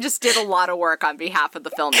 I just did a lot of work on behalf of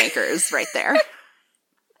the filmmakers right there.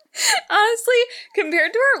 Honestly,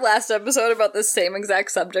 compared to our last episode about the same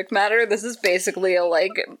exact subject matter, this is basically a,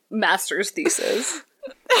 like, master's thesis.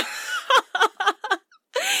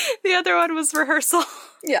 The other one was rehearsal.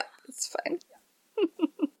 Yeah, it's fine.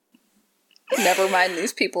 Never mind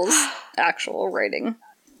these people's actual writing.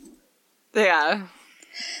 Yeah.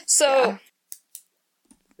 So,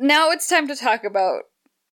 now it's time to talk about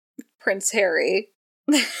Prince Harry.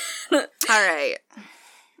 All right.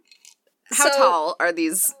 How tall are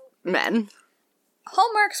these men?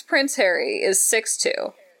 Hallmark's Prince Harry is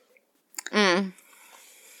 6'2".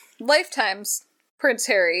 Lifetime's Prince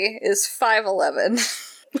Harry is 5'11".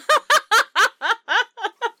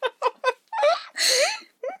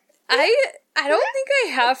 I don't think I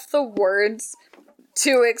have the words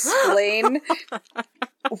to explain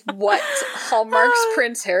what Hallmark's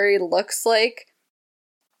Prince Harry looks like.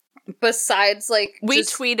 Besides, like, we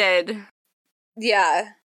tweeted.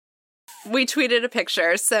 Yeah. We tweeted a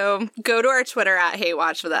picture, so go to our Twitter at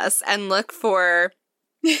HateWatchWithUs and look for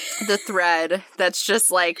the thread that's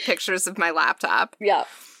just, like, pictures of my laptop. Yeah.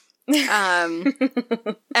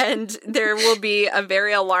 And there will be a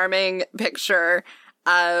very alarming picture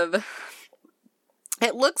of...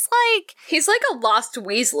 It looks like... He's like a lost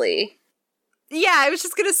Weasley. Yeah, I was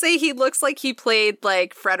just gonna say he looks like he played,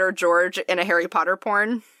 like, Fred or George in a Harry Potter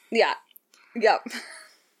porn. Yeah. Yep.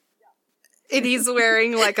 And he's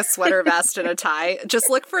wearing, like, a sweater vest and a tie. Just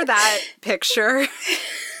look for that picture.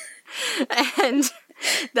 And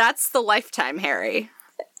that's the Lifetime Harry.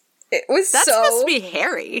 That's supposed to be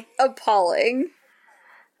Harry. Appalling.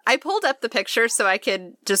 I pulled up the picture so I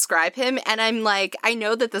could describe him, and I'm like, I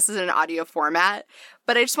know that this is an audio format,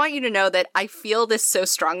 but I just want you to know that I feel this so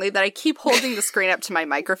strongly that I keep holding the screen up to my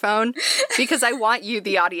microphone because I want you,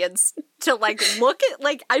 the audience, to, like, look at,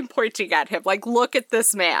 like, I'm pointing at him, like, look at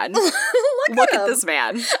this man. look at this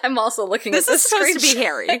man. I'm also looking at this screen. This is supposed to be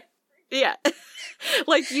Harry. Yeah.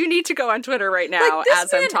 Like, you need to go on Twitter right now, like,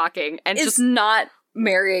 as I'm talking, and just not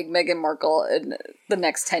marrying Meghan Markle in the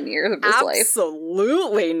next 10 years of his life.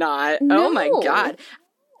 Absolutely not. No. Oh my god.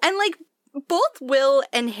 And, like, both Will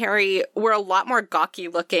and Harry were a lot more gawky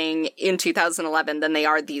looking in 2011 than they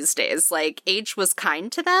are these days. Like, age was kind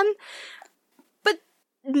to them, but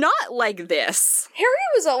not like this. Harry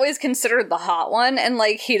was always considered the hot one, and,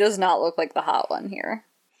 like, he does not look like the hot one here.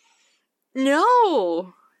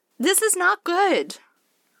 No. This is not good.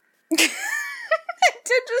 I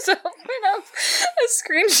did just open up a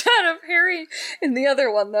screenshot of Harry in the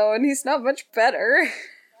other one, though, and he's not much better.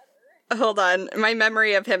 Hold on. My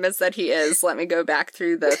memory of him is that he is. Let me go back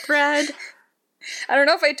through the thread. I don't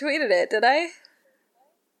know if I tweeted it, did I?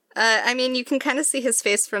 I mean, you can kind of see his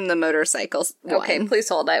face from the motorcycle one. Okay, please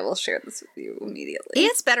hold. I will share this with you immediately. He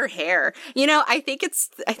has better hair. You know, I think it's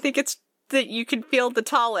that you can feel the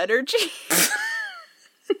tall energy.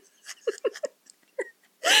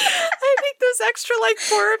 I think those extra, like,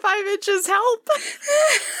 4 or 5 inches help.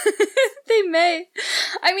 They may.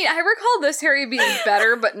 I mean, I recall this Harry being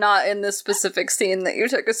better, but not in this specific scene that you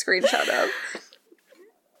took a screenshot of.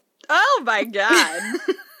 Oh my god.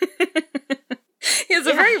 He has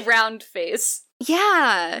a very round face.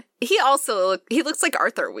 Yeah. He looks like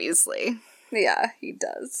Arthur Weasley. Yeah, he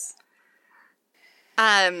does.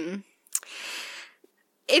 Although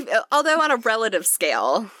on a relative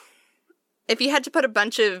scale, if you had to put a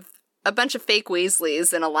bunch of fake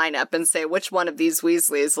Weasleys in a lineup and say which one of these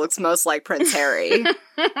Weasleys looks most like Prince Harry,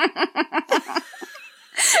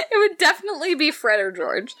 It would definitely be Fred or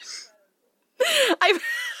George.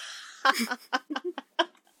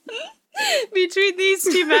 Between these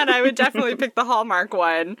two men, I would definitely pick the Hallmark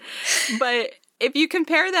one. But if you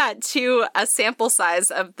compare that to a sample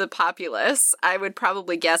size of the populace, I would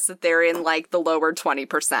probably guess that they're in like the lower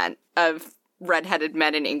 20% of redheaded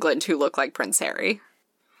men in England who look like Prince Harry.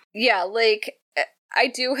 Yeah, like, I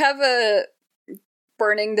do have a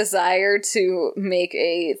burning desire to make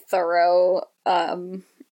a thorough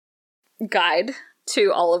guide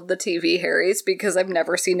to all of the TV Harrys, because I've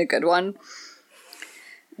never seen a good one.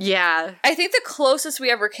 Yeah. I think the closest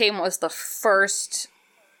we ever came was the first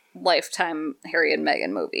Lifetime Harry and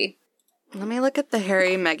Meghan movie. Let me look at the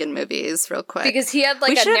Harry and Meghan movies real quick. Because he had like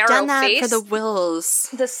we a should have narrow done that face. for the Wills.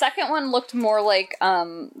 The second one looked more like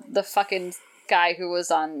the fucking guy who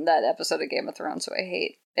was on that episode of Game of Thrones who I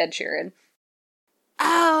hate, Ed Sheeran.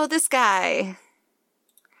 Oh, this guy.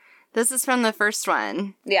 This is from the first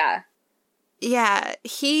one. Yeah. Yeah,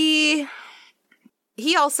 he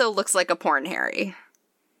also looks like a porn Harry.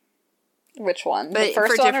 Which one? But The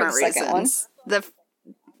first for one different or the second reasons.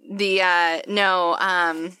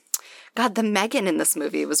 one? God, the Megan in this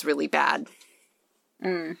movie was really bad.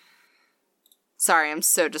 Sorry, I'm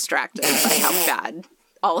so distracted by how bad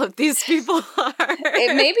all of these people are.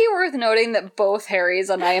 It may be worth noting that both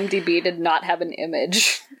Harrys on IMDb did not have an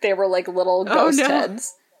image. They were like little ghost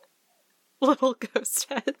heads. Little ghost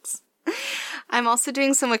heads. I'm also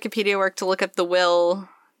doing some Wikipedia work to look up the Will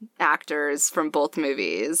actors from both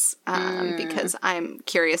movies, because I'm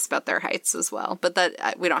curious about their heights as well. But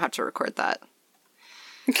that we don't have to record that.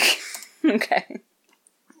 Okay.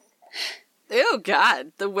 Oh,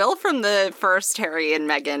 God. The Will from the first Harry and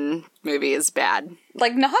Meghan movie is bad.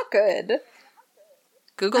 Like, not good.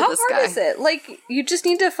 Google How this hard guy. is it? Like, you just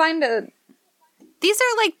need to find a... These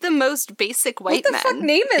are like the most basic white men. What the fuck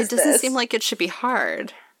name is It doesn't this? seem like it should be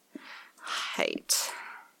hard. Height.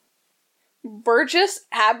 Burgess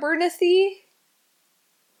Abernathy?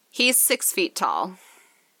 He's 6 feet tall.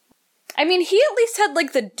 I mean, he at least had,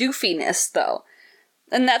 like, the doofiness, though.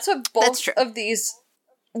 And that's what That's both true. of these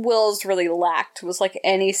Wills really lacked, was, like,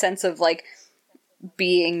 any sense of, like,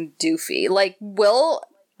 being doofy. Like, Will,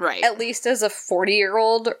 Right. at least as a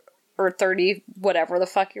 40-year-old, or 30, whatever the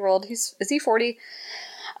fuck year old, is he 40?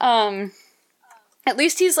 At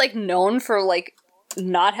least he's, like, known for, like,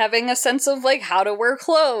 not having a sense of, like, how to wear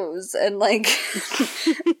clothes, and, like,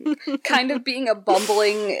 kind of being a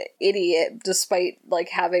bumbling idiot, despite, like,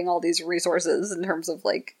 having all these resources in terms of,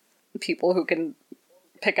 like, people who can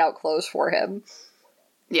pick out clothes for him.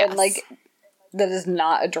 Yes. And, like, that is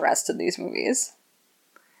not addressed in these movies.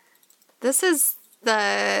 This is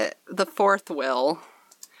the fourth Will,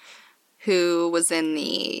 who was in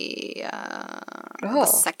the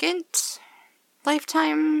second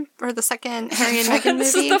Lifetime, or the second Harry and Meghan movie.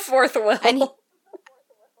 This is the fourth Will. And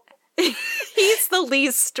he's the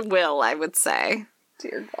least Will, I would say.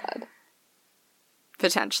 Dear God.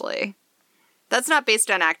 Potentially. That's not based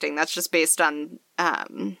on acting, that's just based on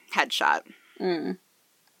headshot.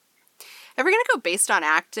 If we're gonna go based on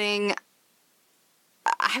acting,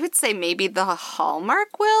 I would say maybe the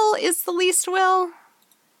Hallmark Will is the least Will.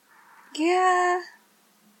 Yeah.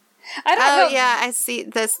 I don't know. Oh, yeah, I see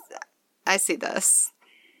this.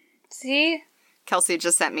 See? Kelsey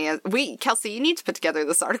just sent me Kelsey, you need to put together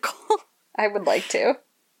this article. I would like to.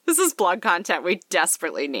 This is blog content we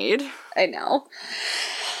desperately need. I know.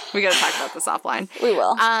 We gotta talk about this offline. We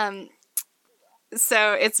will.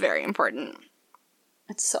 So it's very important.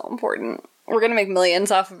 It's so important. We're gonna make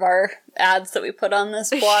millions off of our ads that we put on this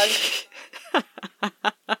blog.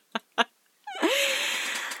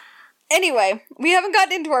 Anyway, we haven't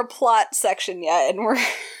gotten into our plot section yet, and we're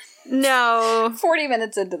No. 40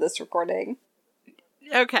 minutes into this recording.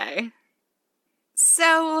 Okay.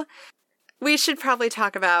 So, we should probably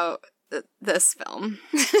talk about this film.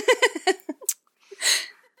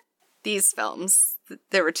 These films.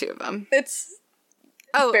 There were two of them. It's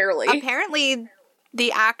Oh, barely. Apparently,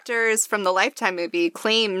 the actors from the Lifetime movie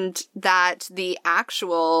claimed that the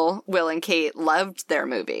actual Will and Kate loved their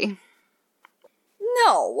movie.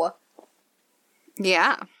 no.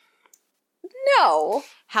 Yeah. No.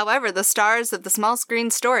 However, the stars of the small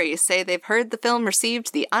screen story say they've heard the film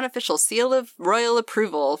received the unofficial seal of royal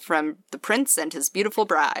approval from the prince and his beautiful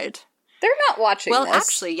bride. They're not watching Well, this.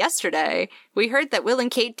 actually, yesterday, we heard that Will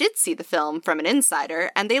and Kate did see the film from an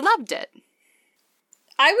insider, and they loved it.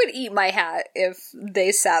 I would eat my hat if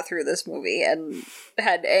they sat through this movie and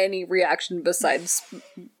had any reaction besides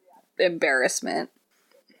embarrassment.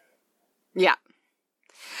 Yeah.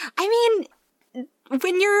 I mean,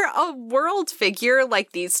 when you're a world figure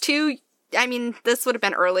like these two, I mean, this would have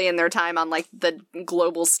been early in their time on, like, the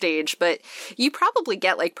global stage, but you probably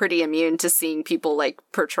get, like, pretty immune to seeing people, like,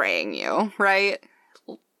 portraying you, right?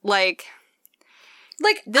 Like,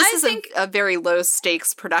 this is a very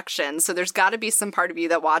low-stakes production, so there's got to be some part of you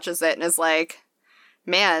that watches it and is like,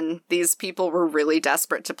 man, these people were really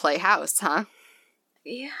desperate to play house, huh?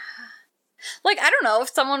 Yeah. Like, I don't know, if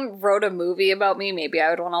someone wrote a movie about me, maybe I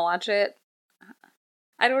would want to watch it.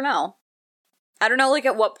 I don't know. I don't know, like,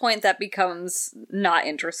 at what point that becomes not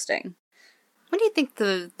interesting. What do you think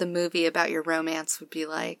the movie about your romance would be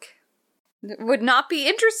like? It would not be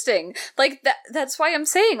interesting. Like, that's why I'm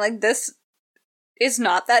saying, like, this is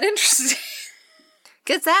not that interesting.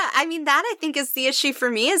 Because that I think is the issue for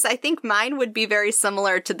me, is I think mine would be very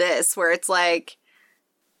similar to this, where it's like,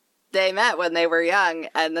 they met when they were young,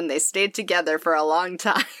 and then they stayed together for a long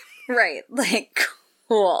time. Right, like,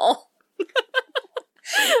 cool.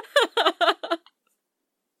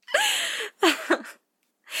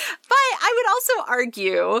 But I would also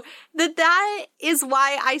argue that is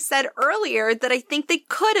why I said earlier that I think they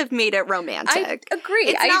could have made it romantic. I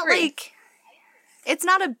agree. It's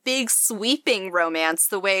not a big sweeping romance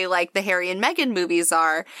the way like the Harry and Meghan movies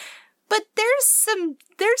are, but there's some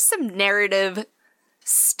narrative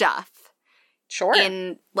stuff. Sure.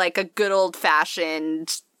 In like a good old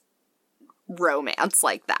fashioned romance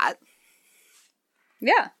like that.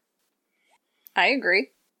 Yeah. I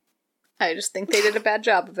agree. I just think they did a bad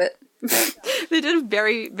job of it. They did a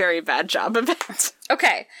very, very bad job of it.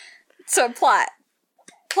 Okay. So plot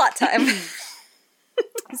time.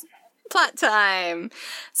 Plot time.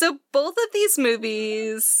 So both of these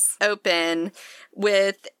movies open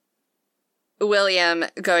with William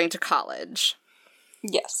going to college.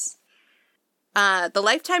 Yes. The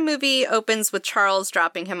Lifetime movie opens with Charles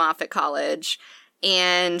dropping him off at college,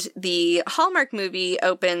 and the Hallmark movie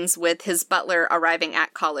opens with his butler arriving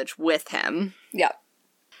at college with him. Yeah.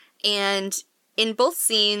 And in both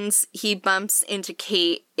scenes, he bumps into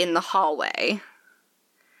Kate in the hallway.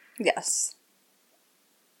 Yes.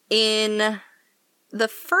 In the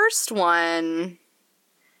first one,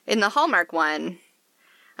 in the Hallmark one,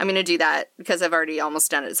 I'm going to do that because I've already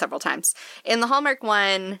almost done it several times. In the Hallmark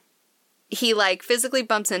one, he, like, physically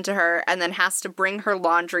bumps into her and then has to bring her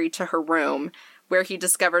laundry to her room, where he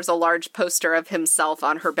discovers a large poster of himself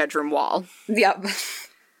on her bedroom wall. Yep.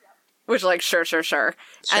 Which, like, sure.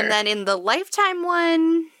 And then in the Lifetime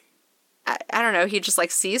one, I don't know, he just,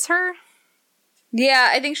 like, sees her? Yeah,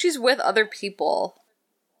 I think she's with other people.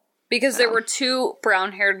 Because there were two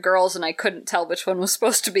brown-haired girls and I couldn't tell which one was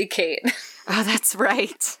supposed to be Kate. Oh, that's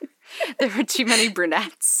right. There were too many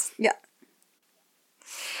brunettes. Yeah.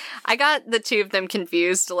 I got the two of them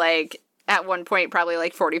confused, like, at one point, probably,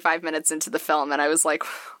 like, 45 minutes into the film, and I was like,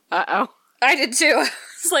 uh-oh. I did, too.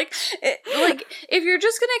 It's like, if you're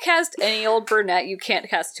just gonna cast any old brunette, you can't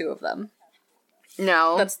cast two of them.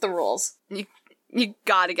 No. That's the rules. You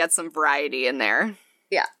gotta get some variety in there.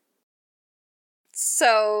 Yeah.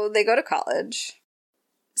 So, they go to college.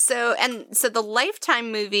 So the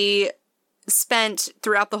Lifetime movie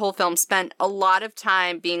throughout the whole film, spent a lot of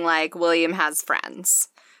time being like, William has friends.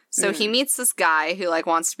 So he meets this guy who, like,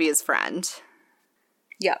 wants to be his friend.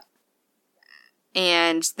 Yeah.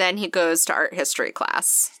 And then he goes to art history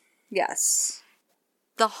class. Yes.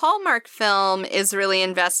 The Hallmark film is really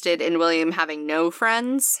invested in William having no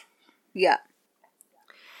friends. Yeah.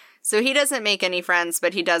 So he doesn't make any friends,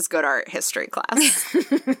 but he does go to art history class.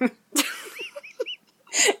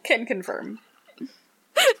 Can confirm.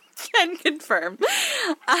 Can confirm.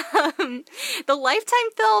 The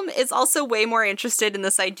Lifetime film is also way more interested in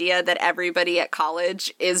this idea that everybody at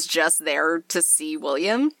college is just there to see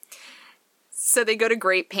William. So they go to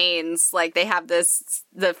great pains. Like, they have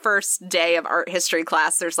the first day of art history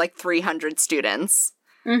class, there's like 300 students.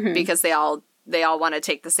 Mm-hmm. Because they all want to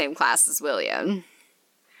take the same class as William.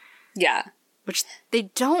 Yeah. Which they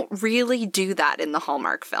don't really do that in the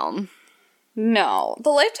Hallmark film. No. The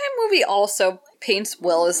Lifetime movie also paints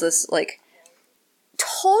Will as this, like,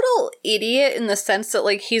 total idiot in the sense that,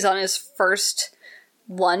 like, he's on his first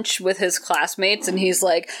lunch with his classmates and he's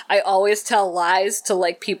like, I always tell lies to,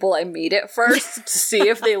 like, people I meet at first to see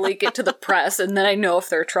if they leak it to the press and then I know if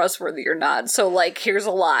they're trustworthy or not. So, like, here's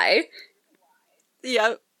a lie.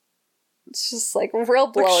 Yep. It's just, like, real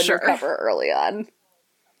blow in your cover early on.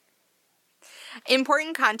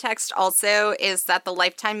 Important context also is that the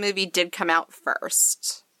Lifetime movie did come out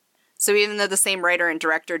first. So even though the same writer and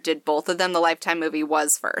director did both of them, the Lifetime movie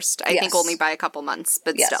was first. I think only by a couple months,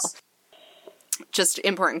 but still. Just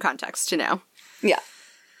important context to know. Yeah.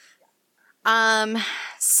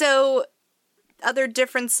 So other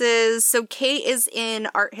differences. So Kate is in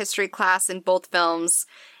art history class in both films.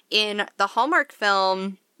 In the Hallmark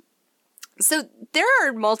film, so there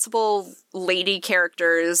are multiple lady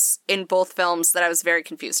characters in both films that I was very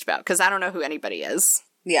confused about because I don't know who anybody is.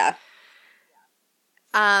 Yeah.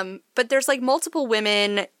 But there's like multiple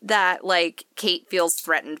women that like Kate feels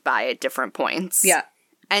threatened by at different points. Yeah.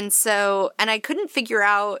 And I couldn't figure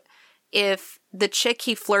out if the chick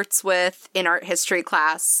he flirts with in art history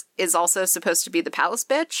class is also supposed to be the palace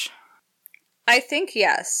bitch. I think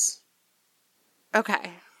yes.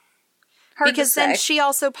 Okay. Hard because to say. Then she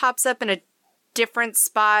also pops up in a different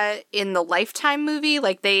spot in the Lifetime movie.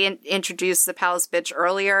 Like they introduced the palace bitch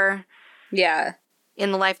earlier. Yeah.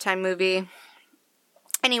 In the Lifetime movie.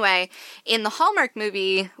 Anyway, in the Hallmark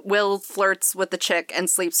movie, Will flirts with the chick and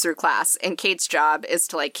sleeps through class, and Kate's job is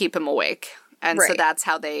to, like, keep him awake. And so that's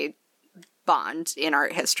how they bond in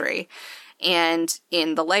art history. And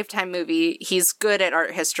in the Lifetime movie, he's good at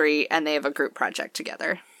art history, and they have a group project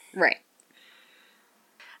together. Right.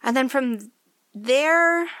 And then from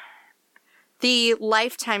there, the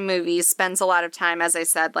Lifetime movie spends a lot of time, as I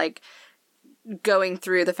said, like, going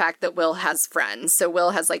through the fact that Will has friends. So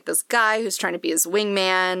Will has, like, this guy who's trying to be his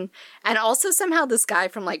wingman, and also somehow this guy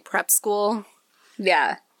from, like, prep school.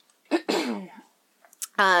 Yeah.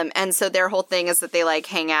 And so their whole thing is that they, like,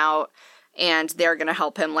 hang out, and they're gonna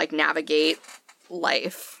help him, like, navigate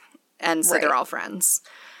life. And so they're all friends.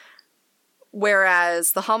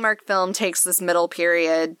 Whereas the Hallmark film takes this middle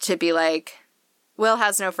period to be like, Will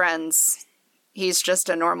has no friends. He's just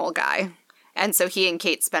a normal guy. And so he and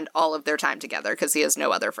Kate spend all of their time together because he has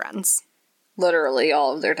no other friends. Literally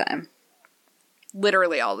all of their time.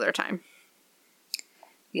 Literally all of their time.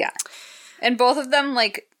 Yeah. And both of them,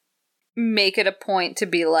 like, make it a point to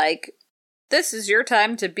be like, this is your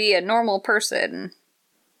time to be a normal person.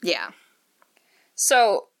 Yeah.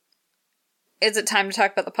 So, is it time to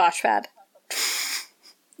talk about the posh pad?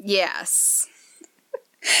 Yes.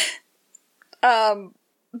 No.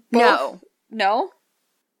 No?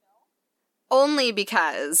 Only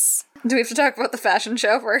because... Do we have to talk about the fashion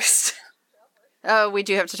show first? Oh, we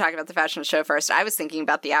do have to talk about the fashion show first. I was thinking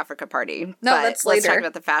about the Africa party. No, but that's let's later. talk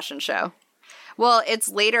about the fashion show. Well, it's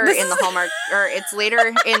later in the Hallmark... or it's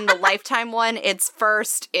later in the Lifetime one. It's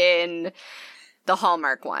first in the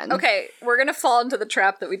Hallmark one. Okay, we're gonna fall into the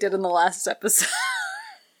trap that we did in the last episode.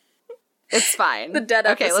 It's fine. The dead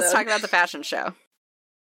episode. Okay, let's talk about the fashion show.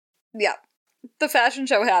 Yeah. The fashion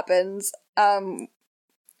show happens.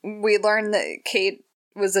 We learn that Kate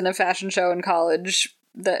was in a fashion show in college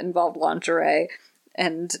that involved lingerie,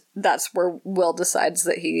 and that's where Will decides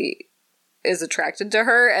that he is attracted to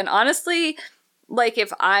her. And honestly, like,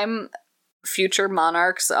 if I'm future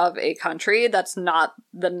monarchs of a country, that's not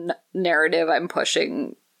the narrative I'm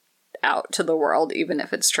pushing out to the world, even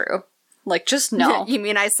if it's true. Like, just no. You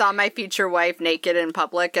mean I saw my future wife naked in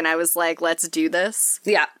public and I was like, let's do this?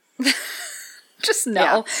 Yeah. Just no.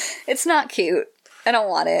 Yeah. It's not cute. I don't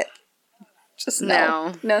want it. Just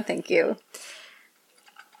no. No, thank you.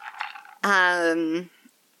 I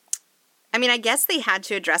mean, I guess they had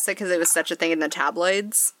to address it because it was such a thing in the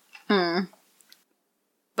tabloids.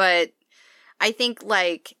 But I think,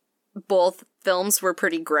 like, both films were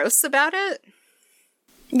pretty gross about it.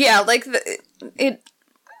 Yeah, like, it...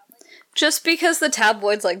 Just because the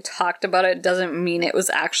tabloids, like, talked about it doesn't mean it was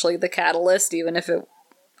actually the catalyst, even if it...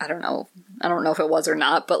 I don't know if it was or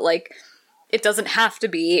not, but, like, it doesn't have to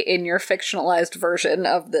be in your fictionalized version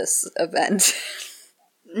of this event.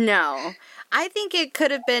 No. I think it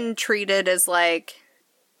could have been treated as, like,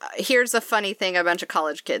 here's a funny thing a bunch of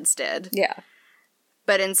college kids did. Yeah.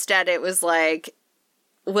 But instead it was like,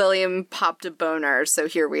 William popped a boner, so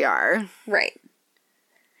here we are. Right.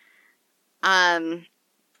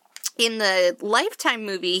 In the Lifetime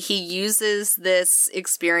movie, he uses this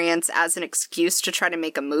experience as an excuse to try to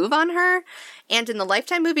make a move on her. And in the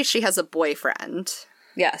Lifetime movie, she has a boyfriend.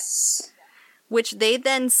 Yes. Which they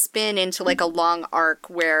then spin into, like, a long arc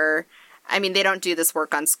where, I mean, they don't do this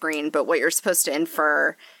work on screen, but what you're supposed to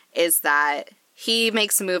infer is that he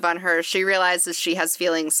makes a move on her, she realizes she has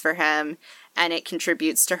feelings for him, and it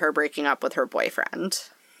contributes to her breaking up with her boyfriend.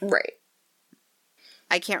 Right.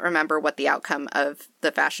 I can't remember what the outcome of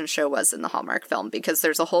the fashion show was in the Hallmark film, because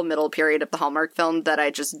there's a whole middle period of the Hallmark film that I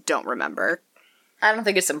just don't remember. I don't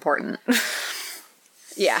think it's important.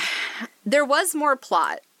 Yeah. There was more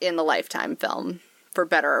plot in the Lifetime film, for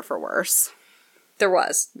better or for worse. There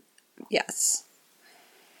was. Yes.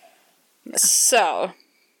 Yeah. So,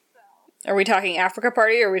 are we talking Africa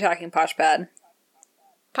Party or are we talking Posh Pad?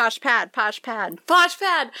 Posh Pad, Posh Pad. Posh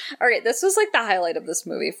Pad! Alright, this was like the highlight of this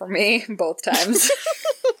movie for me, both times.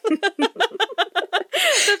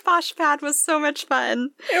 The Posh Pad was so much fun.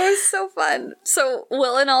 It was so fun. So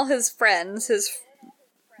Will and all his friends, his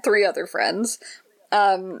 3 other friends,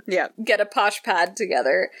 get a Posh Pad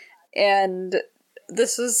together, and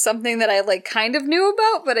this was something that I like kind of knew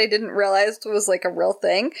about, but I didn't realize was like a real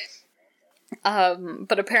thing.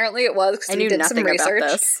 But apparently it was, because we did some research.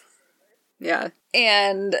 About this. Yeah.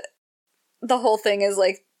 And the whole thing is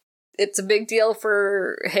like, it's a big deal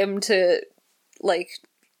for him to like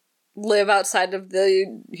live outside of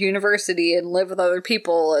the university and live with other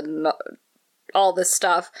people and all this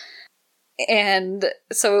stuff. And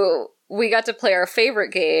so we got to play our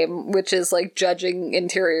favorite game, which is like judging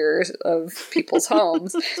interiors of people's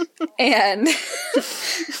homes. And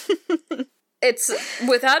it's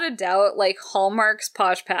without a doubt like Hallmark's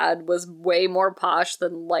Posh Pad was way more posh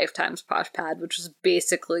than Lifetime's Posh Pad, which was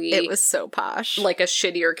basically, it was so posh, like a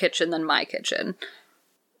shittier kitchen than my kitchen.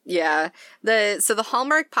 Yeah. So the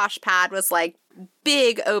Hallmark Posh Pad was like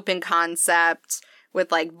big open concept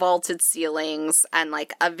with like vaulted ceilings and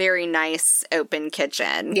like a very nice open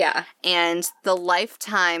kitchen. Yeah. And the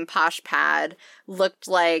Lifetime Posh Pad looked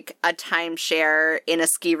like a timeshare in a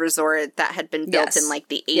ski resort that had been built in like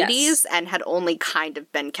the 80s and had only kind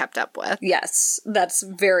of been kept up with. Yes, that's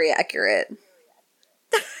very accurate.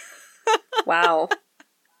 Wow.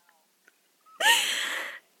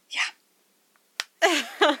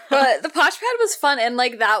 But the Posh Pad was fun, and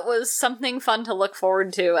like that was something fun to look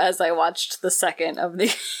forward to as I watched the second of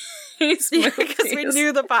these movies. Because we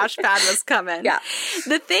knew the Posh Pad was coming. Yeah.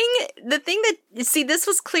 The thing that, see, this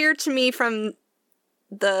was clear to me from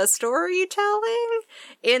the storytelling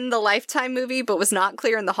in the Lifetime movie, but was not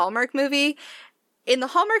clear in the Hallmark movie. In the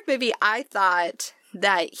Hallmark movie, I thought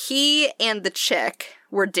that he and the chick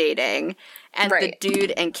were dating, and the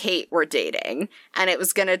dude and Kate were dating, and it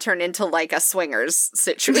was going to turn into like a swingers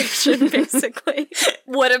situation, basically.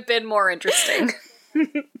 Would have been more interesting.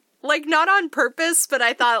 Like, not on purpose, but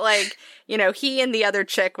I thought, like, you know, he and the other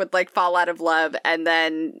chick would, like, fall out of love, and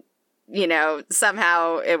then, you know,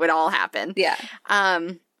 somehow it would all happen. Yeah.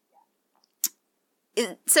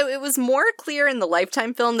 So it was more clear in the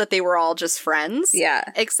Lifetime film that they were all just friends. Yeah.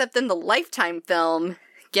 Except in the Lifetime film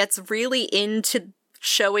gets really into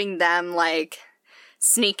showing them, like,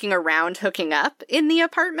 sneaking around, hooking up in the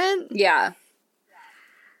apartment. Yeah.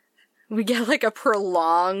 We get, like, a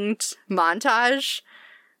prolonged montage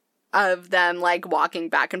of them, like, walking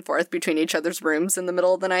back and forth between each other's rooms in the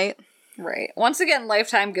middle of the night. Right. Once again,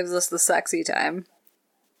 Lifetime gives us the sexy time.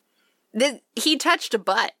 He touched a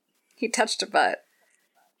butt. He touched a butt.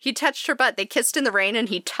 He touched her butt. They kissed in the rain, and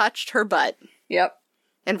he touched her butt. Yep.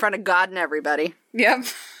 In front of God and everybody. Yep.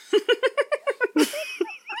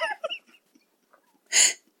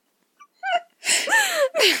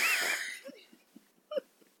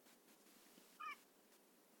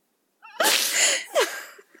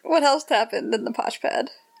 What else happened in the Posh Pad?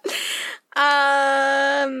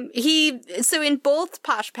 So in both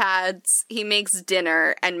Posh Pads, he makes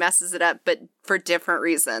dinner and messes it up, but for different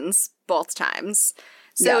reasons, both times.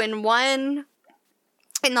 So in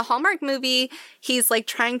the Hallmark movie, he's like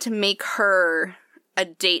trying to make her a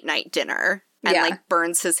date night dinner and like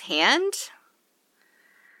burns his hand.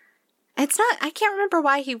 I can't remember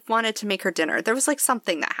why he wanted to make her dinner. There was like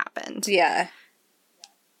something that happened. Yeah.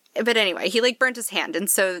 But anyway, he like burnt his hand, and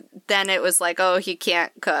so then it was like, oh, he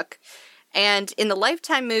can't cook. And in the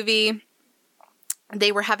Lifetime movie,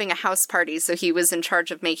 they were having a house party, so he was in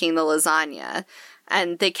charge of making the lasagna.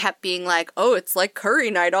 And they kept being like, oh, it's like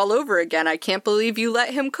curry night all over again. I can't believe you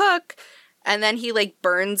let him cook. And then he like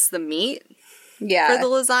burns the meat for the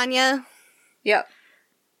lasagna. Yep.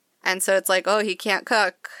 And so it's like, oh, he can't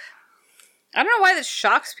cook. I don't know why this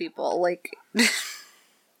shocks people. Like,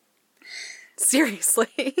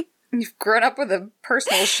 seriously. You've grown up with a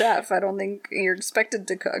personal chef. I don't think you're expected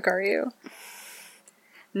to cook, are you?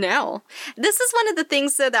 No. This is one of the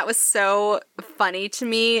things, though, that was so funny to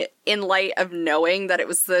me in light of knowing that it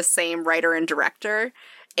was the same writer and director.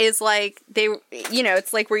 Is like, they, you know,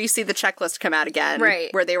 it's like where you see the checklist come out again.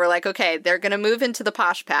 Right. Where they were like, okay, they're going to move into the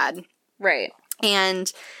Posh Pad. Right.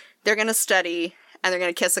 And they're going to study, and they're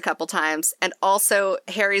going to kiss a couple times. And also,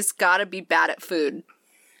 Harry's got to be bad at food.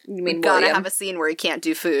 You mean gotta William? have a scene where he can't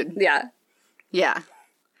do food. Yeah. Yeah.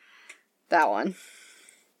 That one.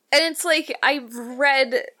 And it's like, I've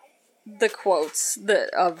read the quotes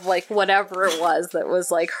of, like, whatever it was that was,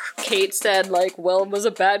 like, Kate said, like, Willem was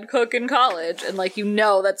a bad cook in college. And, like, you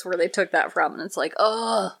know that's where they took that from. And it's like,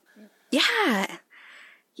 ugh. Yeah.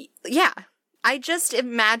 Yeah. I just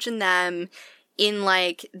imagine them in,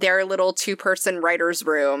 like, their little 2-person writer's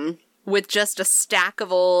room with just a stack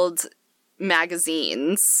of old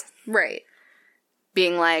magazines. Right.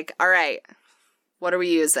 Being like, all right, What are we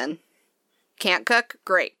using? Can't cook?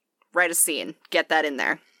 Great. Write a scene. Get that in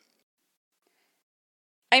there.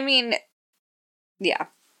 I mean, yeah.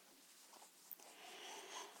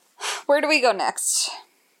 Where do we go next?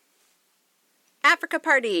 Africa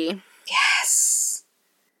Party. Yes.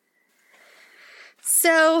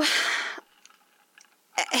 So,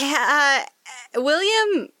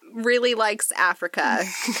 William really likes Africa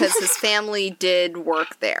because his family did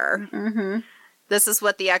work there. Mm-hmm. This is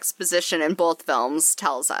what the exposition in both films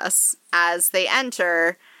tells us. As they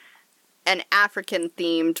enter an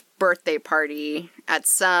African-themed birthday party at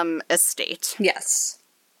some estate. Yes.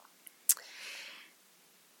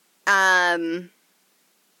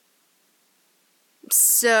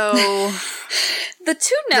 So the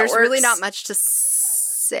two networks... There's really not much to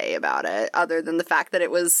say about it, other than the fact that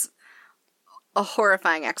it was a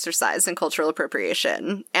horrifying exercise in cultural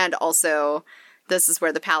appropriation. And also, this is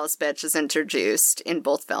where the palace bitch is introduced in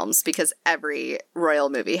both films, because every royal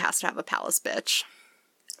movie has to have a palace bitch.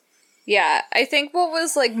 Yeah, I think what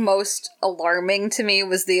was, like, most alarming to me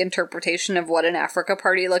was the interpretation of what an Africa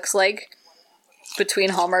Party looks like between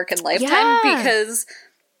Hallmark and Lifetime, because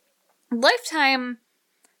Lifetime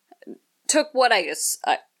took what I just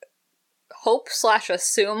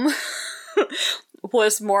hope/assume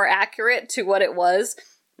was more accurate to what it was,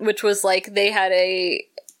 which was, like, they had a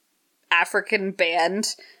African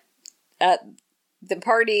band at the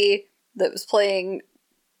party that was playing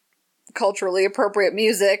culturally appropriate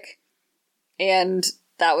music, and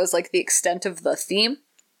that was, like, the extent of the theme.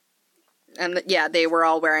 And, yeah, they were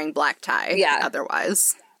all wearing black tie,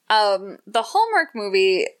 otherwise. The Hallmark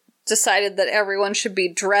movie decided that everyone should be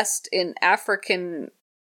dressed in African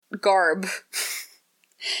garb.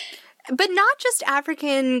 But not just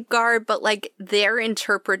African garb, but, like,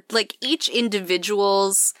 like, each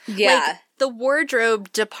individual's... Yeah. Like, the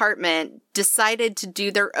wardrobe department decided to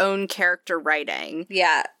do their own character writing.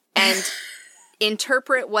 Yeah. And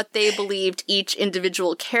interpret what they believed each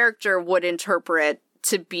individual character would interpret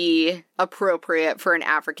to be appropriate for an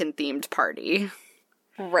African-themed party.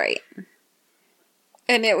 Right.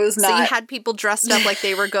 And it was not... So you had people dressed up like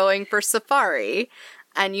they were going for safari,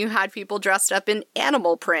 and you had people dressed up in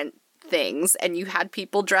animal print things, and you had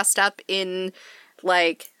people dressed up in,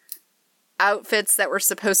 like, outfits that were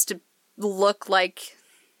supposed to look like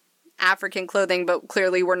African clothing, but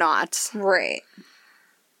clearly were not. Right.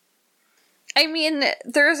 I mean,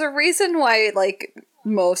 there's a reason why, like,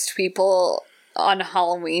 most people on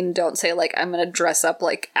Halloween don't say, like, I'm gonna dress up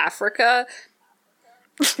like Africa.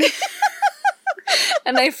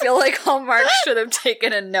 And I feel like Hallmark should have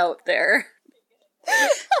taken a note there.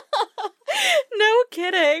 No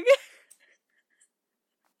kidding.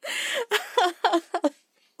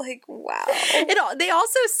 Like, wow. They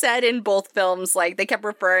also said in both films, like, they kept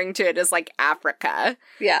referring to it as, like, Africa.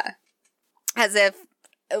 Yeah. As if,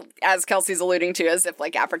 as Kelsey's alluding to, as if,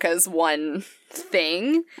 like, Africa is one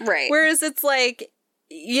thing. Right. Whereas it's, like,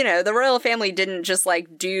 you know, the royal family didn't just,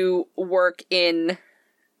 like, do work in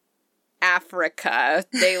Africa.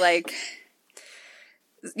 They, like...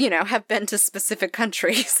 you know, have been to specific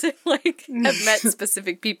countries, like, have met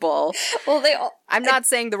specific people. Well, I'm not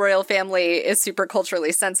saying the royal family is super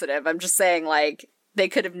culturally sensitive. I'm just saying, like, they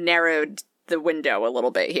could have narrowed the window a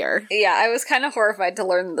little bit here. Yeah, I was kind of horrified to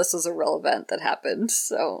learn this was a real event that happened,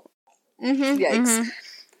 so... Yikes. Mm-hmm.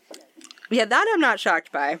 Yeah, that I'm not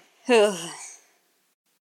shocked by.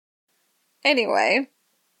 Anyway.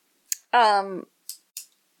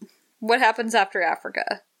 What happens after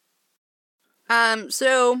Africa?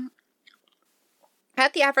 So,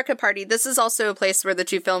 at the Africa Party, this is also a place where the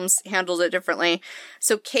two films handled it differently.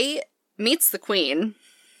 So Kate meets the Queen,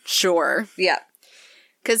 sure. Yeah.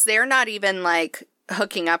 Because they're not even, like,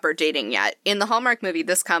 hooking up or dating yet. In the Hallmark movie,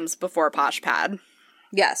 this comes before Posh Pad.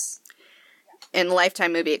 Yes. In the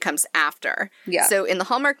Lifetime movie, it comes after. Yeah. So in the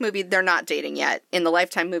Hallmark movie, they're not dating yet. In the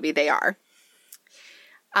Lifetime movie, they are.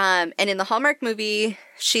 And in the Hallmark movie,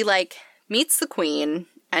 she, like, meets the Queen...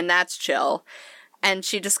 and that's chill. And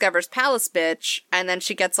she discovers Palace Bitch, and then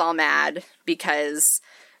she gets all mad because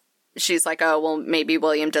she's like, oh, well, maybe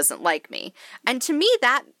William doesn't like me. And to me,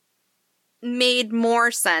 that made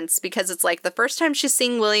more sense because it's like the first time she's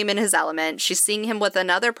seeing William in his element, she's seeing him with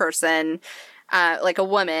another person, like a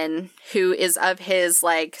woman who is of his,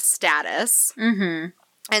 like, status. Mm-hmm.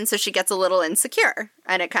 And so she gets a little insecure,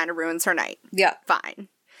 and it kind of ruins her night. Yeah. Fine.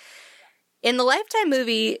 In the Lifetime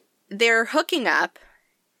movie, they're hooking up,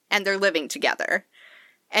 and they're living together.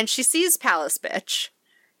 And she sees Palace Bitch,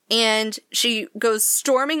 and she goes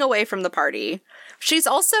storming away from the party. She's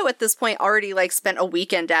also, at this point, already, like, spent a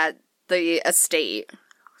weekend at the estate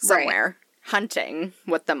somewhere, hunting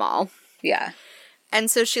with them all. Yeah. And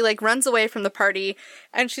so she, like, runs away from the party,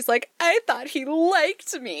 and she's like, I thought he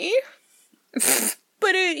liked me.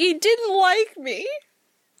 But he didn't like me.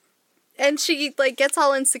 And she, like, gets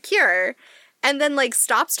all insecure, and then, like,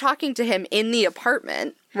 stops talking to him in the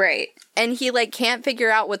apartment. Right. And he, like, can't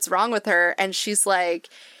figure out what's wrong with her, and she's like,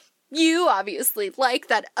 you obviously like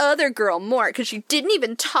that other girl more, because you didn't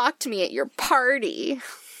even talk to me at your party.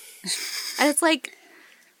 And it's like,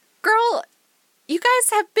 girl, you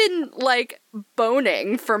guys have been, like,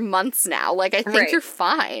 boning for months now. Like, I think you're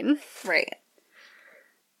fine. Right.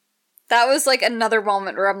 That was, like, another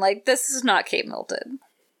moment where I'm like, this is not Kate Middleton.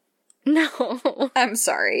 No. I'm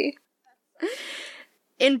sorry.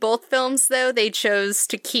 In both films, though, they chose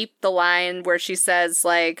to keep the line where she says,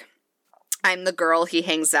 like, I'm the girl he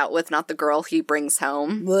hangs out with, not the girl he brings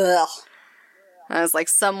home. Ugh. I was like,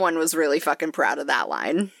 someone was really fucking proud of that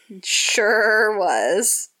line. Sure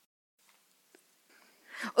was.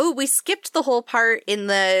 Oh, we skipped the whole part in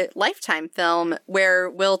the Lifetime film where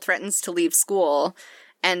Will threatens to leave school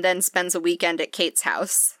and then spends a weekend at Kate's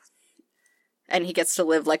house. And he gets to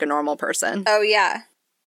live like a normal person. Oh, yeah.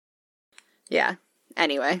 Yeah.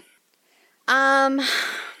 Anyway.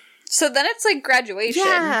 So then it's like graduation.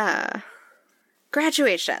 Yeah.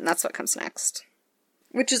 Graduation. That's what comes next.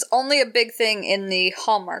 Which is only a big thing in the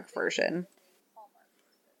Hallmark version.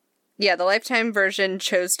 Yeah, the Lifetime version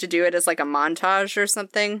chose to do it as like a montage or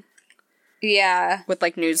something. Yeah. With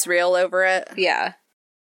like newsreel over it. Yeah.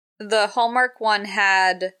 The Hallmark one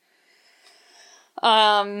had,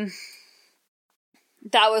 that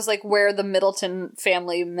was like where the Middleton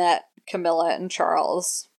family met Camilla and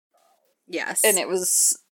Charles. Yes. And it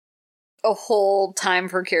was a whole time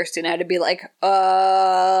for Kirsten. I had to be like, who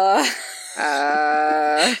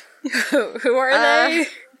are they?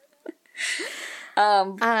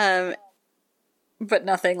 But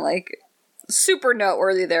nothing like super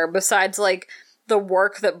noteworthy there besides like the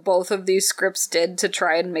work that both of these scripts did to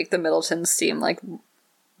try and make the Middletons seem like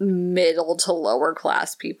middle to lower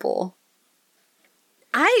class people.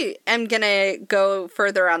 I am gonna go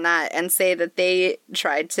further on that and say that they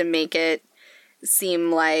tried to make it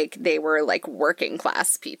seem like they were like working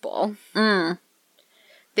class people.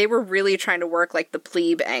 They were really trying to work like the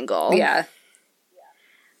plebe angle. Yeah.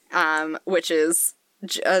 Which is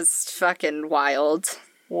just fucking wild.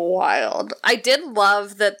 Wild. I did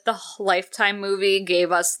love that the Lifetime movie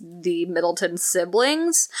gave us the Middleton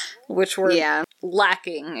siblings, which were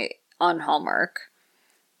lacking on Hallmark.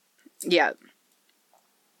 Yeah.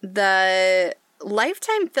 The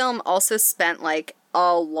Lifetime film also spent like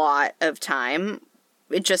a lot of time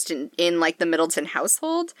just in like the Middleton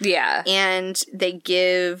household. Yeah. And they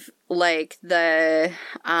give like the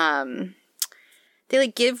they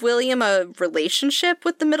like give William a relationship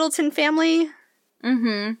with the Middleton family.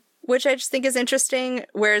 Mm-hmm. Which I just think is interesting.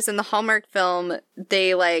 Whereas in the Hallmark film,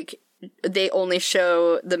 they only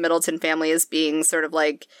show the Middleton family as being sort of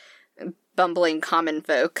like bumbling common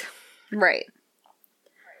folk. Right.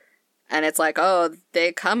 And it's like, oh,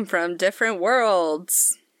 they come from different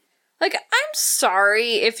worlds. Like, I'm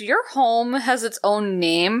sorry, if your home has its own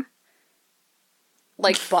name,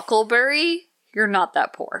 like Bucklebury, you're not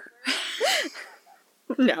that poor.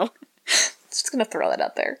 No. Just gonna throw that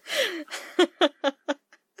out there.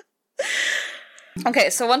 Okay,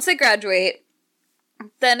 so once they graduate,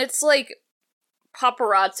 then it's like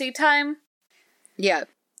paparazzi time. Yeah.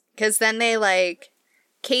 Because then they like...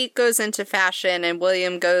 Kate goes into fashion and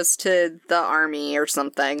William goes to the army or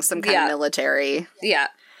something. Some kind of military. Yeah.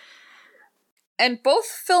 And both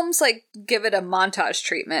films, like, give it a montage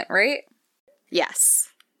treatment, right? Yes.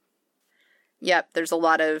 Yep, there's a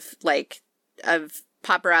lot of, like, of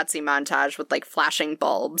paparazzi montage with, like, flashing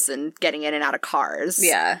bulbs and getting in and out of cars.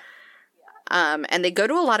 Yeah. And they go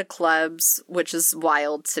to a lot of clubs, which is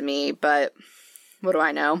wild to me, but what do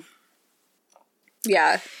I know?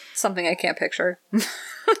 Yeah, something I can't picture.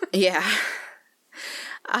 Yeah.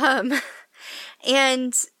 And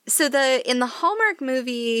so in the Hallmark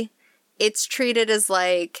movie, it's treated as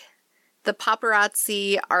like the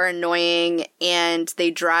paparazzi are annoying and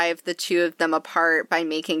they drive the two of them apart by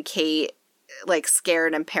making Kate like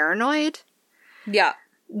scared and paranoid. Yeah.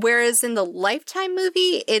 Whereas in the Lifetime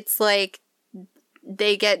movie, it's like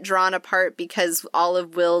they get drawn apart because all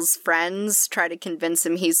of Will's friends try to convince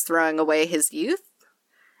him he's throwing away his youth.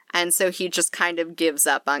 And so he just kind of gives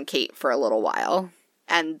up on Kate for a little while.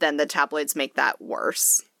 And then the tabloids make that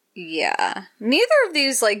worse. Yeah. Neither of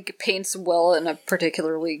these, like, paints Will in a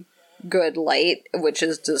particularly good light, which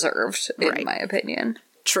is deserved, in my opinion.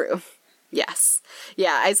 True. Yes.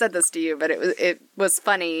 Yeah, I said this to you, but it was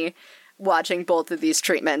funny watching both of these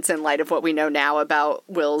treatments in light of what we know now about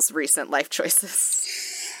Will's recent life choices.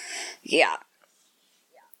 Yeah.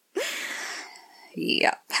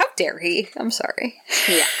 Yeah. How dare he? I'm sorry.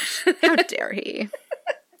 Yeah. How dare he?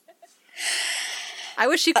 I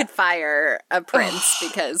wish you could fire a prince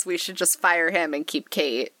because we should just fire him and keep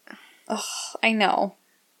Kate. Oh, I know.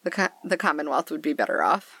 The Commonwealth would be better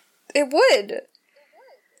off. It would.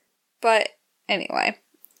 But anyway.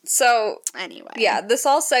 So, anyway. Yeah, this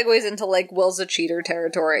all segues into, like, Will's a cheater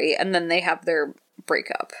territory, and then they have their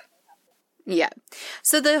breakup. Yeah.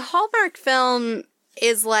 So the Hallmark film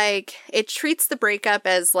is like, it treats the breakup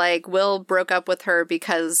as like Will broke up with her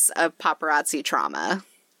because of paparazzi trauma.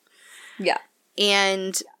 Yeah.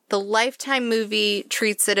 And the Lifetime movie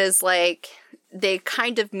treats it as like they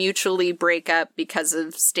kind of mutually break up because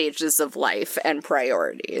of stages of life and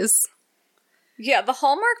priorities. Yeah, the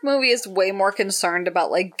Hallmark movie is way more concerned about,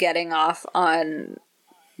 like, getting off on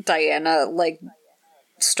Diana, like,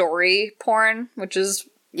 story porn, which is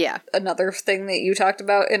another thing that you talked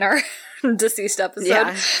about in our Deceased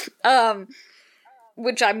episode. Yeah.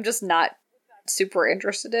 Which I'm just not super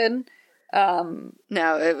interested in.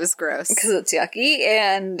 No, it was gross. Because it's yucky,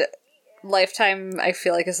 and Lifetime, I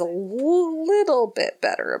feel like, is a little bit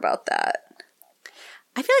better about that.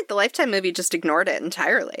 I feel like the Lifetime movie just ignored it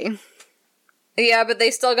entirely. Yeah, but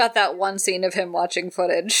they still got that one scene of him watching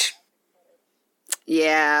footage.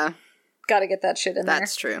 Yeah. Gotta get that shit in there.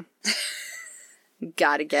 That's true.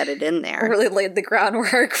 Gotta get it in there. Really laid the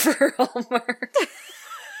groundwork for Hallmark.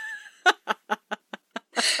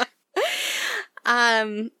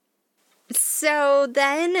 So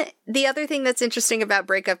then the other thing that's interesting about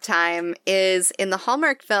Breakup Time is in the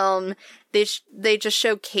Hallmark film, they just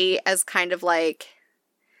show Kate as kind of like,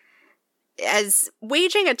 as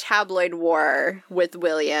waging a tabloid war with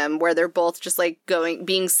William, where they're both just like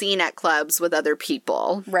being seen at clubs with other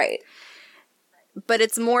people. Right. But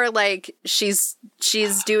it's more like she's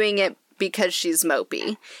doing it because she's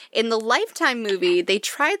mopey. In the Lifetime movie, they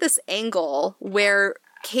try this angle where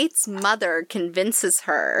Kate's mother convinces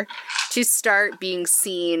her to start being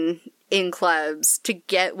seen in clubs to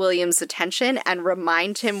get William's attention and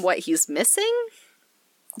remind him what he's missing.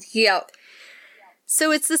 Yep.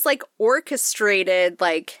 So it's this, like, orchestrated,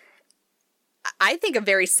 like, I think a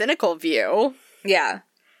very cynical view. Yeah.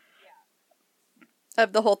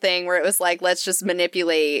 Of the whole thing, where it was like, let's just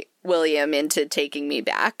manipulate William into taking me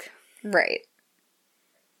back. Right.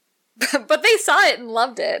 But they saw it and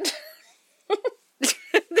loved it.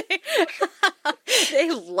 They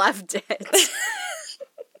loved it.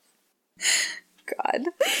 God.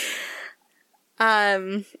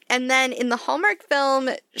 And then in the Hallmark film,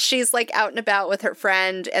 she's like out and about with her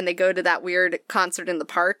friend, and they go to that weird concert in the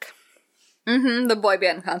park. Mm-hmm, the boy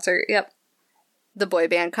band concert, yep. The boy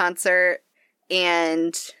band concert.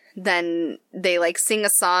 And then they, like, sing a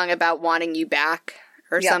song about wanting you back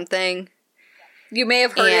or something. You may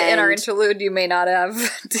have heard it in our interlude, you may not have.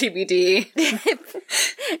 TBD.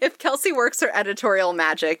 If Kelsey works her editorial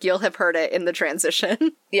magic, you'll have heard it in the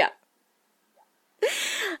transition. Yeah.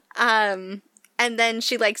 And then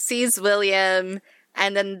she, like, sees William,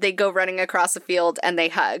 and then they go running across a field, and they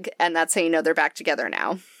hug, and that's how you know they're back together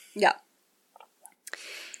now. Yeah.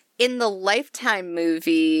 In the Lifetime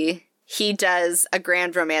movie, he does a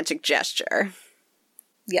grand romantic gesture.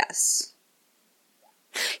 Yes.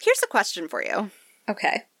 Here's a question for you.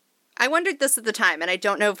 Okay. I wondered this at the time, and I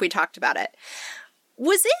don't know if we talked about it.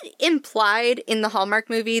 Was it implied in the Hallmark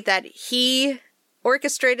movie that he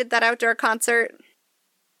orchestrated that outdoor concert?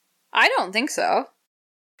 I don't think so.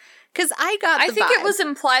 Because I got the I think vibe. it was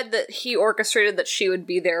implied that he orchestrated that she would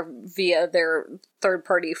be there via their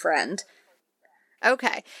third-party friend.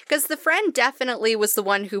 Okay. Because the friend definitely was the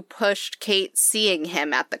one who pushed Kate seeing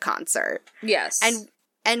him at the concert. Yes.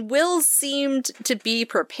 And Will seemed to be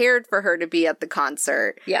prepared for her to be at the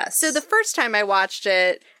concert. Yes. So the first time I watched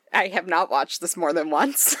it, I have not watched this more than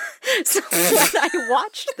once. So when I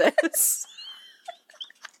watched this...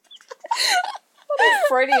 What a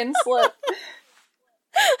Freudian slip.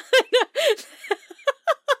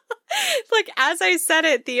 Like, as I said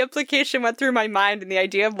it, the implication went through my mind, and the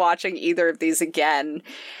idea of watching either of these again,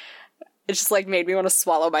 it just, like, made me want to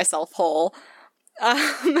swallow myself whole.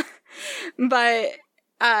 But,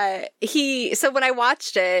 so when I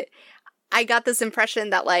watched it, I got this impression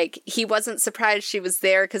that, like, he wasn't surprised she was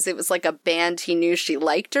there because it was, like, a band he knew she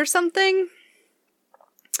liked or something.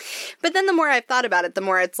 But then the more I've thought about it, the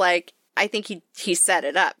more it's like, I think he set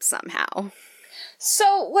it up somehow.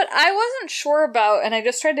 So, what I wasn't sure about, and I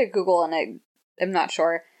just tried to Google and I am not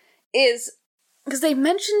sure, is, because they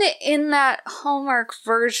mentioned it in that Hallmark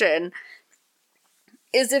version,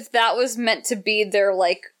 is if that was meant to be their,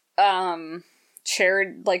 like, not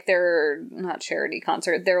charity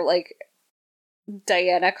concert, their, like,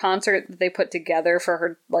 Diana concert that they put together for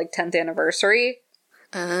her, like, 10th anniversary.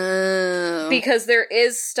 Oh. Because there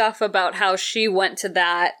is stuff about how she went to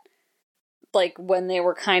that, like, when they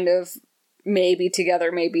were kind of maybe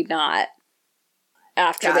together, maybe not,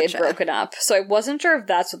 after they'd broken up. So I wasn't sure if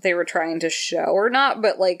that's what they were trying to show or not,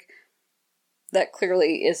 but, like, that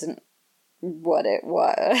clearly isn't what it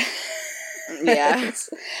was. Yeah.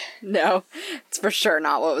 No, it's for sure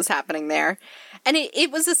not what was happening there. And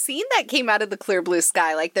it was a scene that came out of the clear blue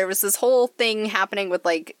sky. Like, there was this whole thing happening with,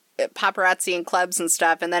 like, paparazzi and clubs and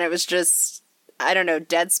stuff, and then it was just, I don't know,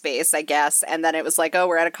 dead space, I guess. And then it was like, oh,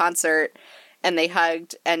 we're at a concert, and they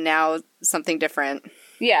hugged, and now something different.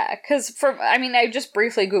 Yeah, because I just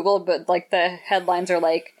briefly Googled, but, like, the headlines are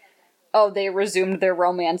like, oh, they resumed their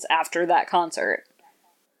romance after that concert.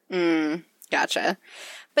 Gotcha.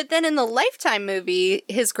 But then in the Lifetime movie,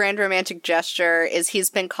 his grand romantic gesture is he's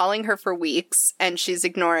been calling her for weeks, and she's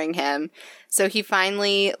ignoring him. So he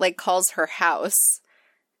finally, like, calls her house,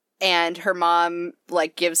 and her mom,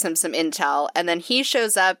 like, gives him some intel, and then he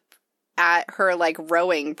shows up at her, like,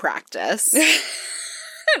 rowing practice,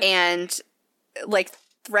 and, like,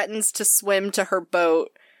 threatens to swim to her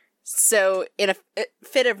boat. So in a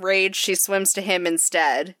fit of rage, she swims to him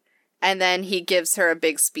instead, and then he gives her a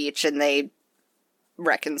big speech, and they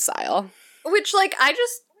reconcile. Which, like, I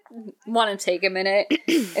just want to take a minute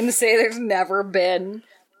and say there's never been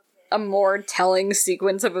a more telling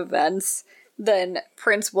sequence of events than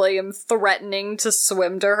Prince William threatening to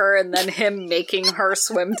swim to her and then him making her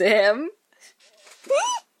swim to him.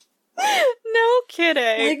 No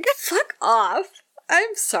kidding. Like, fuck off.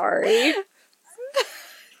 I'm sorry.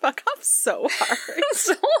 Fuck off so hard.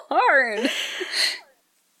 So hard.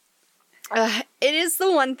 It is the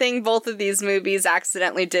one thing both of these movies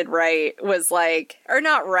accidentally did right, was like, or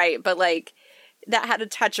not right, but like, that had a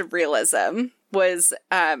touch of realism, was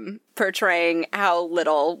portraying how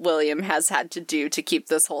little William has had to do to keep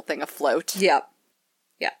this whole thing afloat. Yep.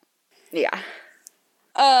 Yeah.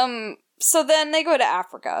 So then they go to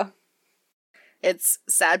Africa. It's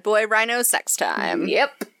sad boy rhino sex time.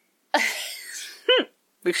 Yep.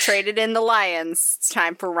 We've traded in the lions. It's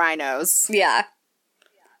time for rhinos. Yeah.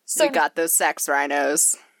 So we got those sex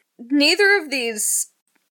rhinos. Neither of these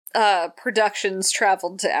productions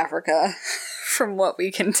traveled to Africa, from what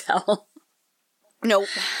we can tell. Nope.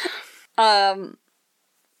 The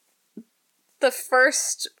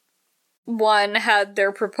first one had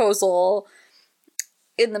their proposal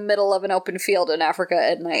in the middle of an open field in Africa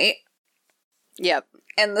at night. Yep.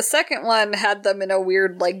 And the second one had them in a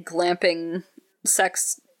weird, like, glamping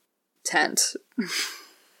sex tent.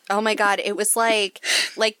 Oh my god, it was like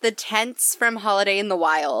the tents from Holiday in the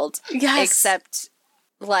Wild. Yes. Except,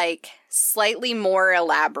 like, slightly more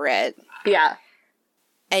elaborate. Yeah.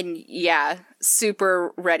 And, yeah,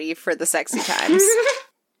 super ready for the sexy times.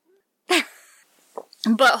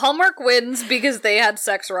 But Hallmark wins because they had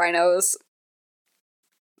sex rhinos.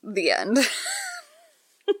 The end.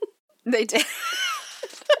 They did.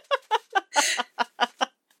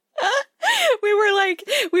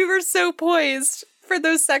 We were so poised for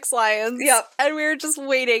those sex lions. Yep. And we were just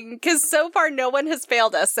waiting, because so far no one has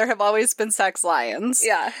failed us. There have always been sex lions.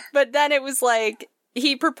 Yeah. But then it was like,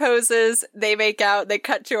 he proposes, they make out, they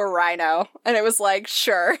cut to a rhino, and it was like,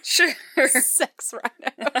 sure. Sex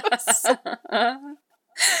rhinos.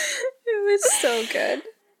 It was so good.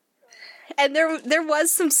 And there was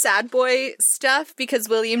some sad boy stuff, because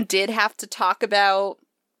William did have to talk about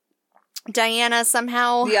Diana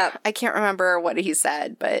somehow. Yep. I can't remember what he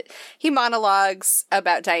said, but he monologues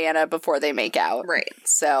about Diana before they make out. Right.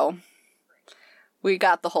 So we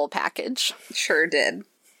got the whole package. Sure did.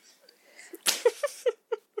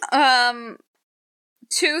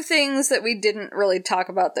 Two things that we didn't really talk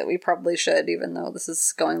about that we probably should, even though this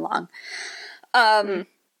is going long.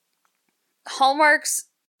 Hallmark's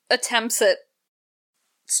attempts at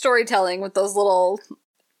storytelling with those little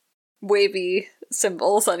wavy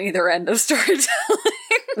symbols on either end of storytelling.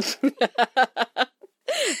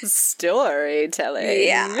 Storytelling.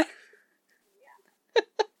 Yeah.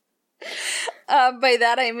 By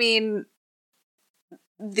that I mean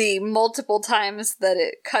the multiple times that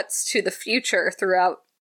it cuts to the future throughout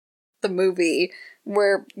the movie,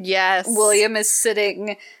 where Yes. William is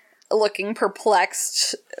sitting looking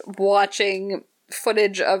perplexed, watching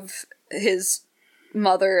footage of his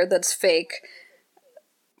mother that's fake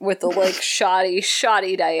with the, like,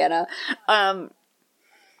 shoddy Diana,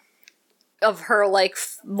 of her, like,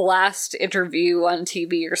 last interview on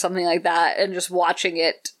TV or something like that, and just watching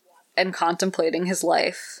it and contemplating his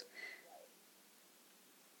life.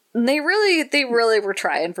 And they really were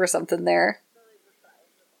trying for something there.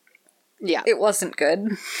 Yeah. It wasn't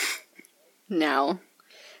good. No.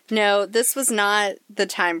 No, this was not the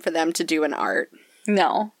time for them to do an art.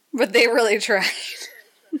 No, but they really tried.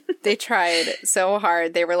 They tried so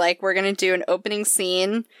hard. They were like, we're going to do an opening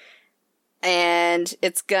scene, and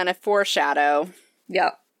it's going to foreshadow.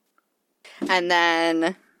 Yep. And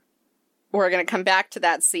then we're going to come back to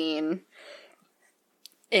that scene,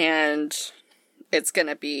 and it's going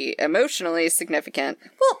to be emotionally significant.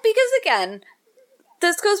 Well, because again,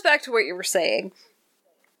 this goes back to what you were saying.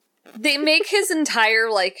 They make his entire,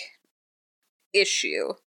 like,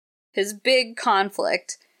 issue, his big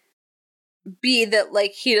conflict, be that,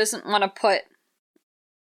 like, he doesn't want to put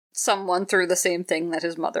someone through the same thing that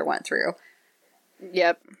his mother went through.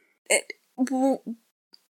 Yep.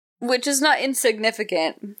 Which is not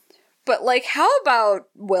insignificant. But, like, how about,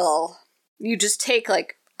 Will, you just take,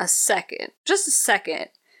 like, just a second,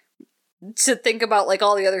 to think about, like,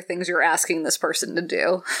 all the other things you're asking this person to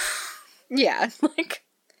do. Yeah. Like,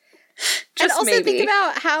 just and also maybe. think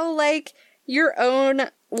about how, like, your own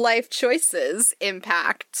life choices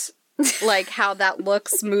impact, like, how that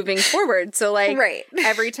looks moving forward. So, like, right.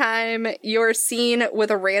 every time you're seen with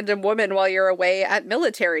a random woman while you're away at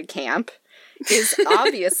military camp is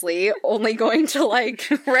obviously only going to, like,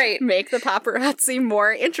 right. make the paparazzi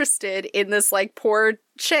more interested in this, like, poor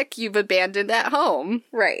chick you've abandoned at home.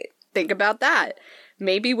 Right. Think about that.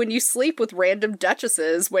 Maybe when you sleep with random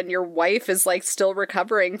duchesses when your wife is, like, still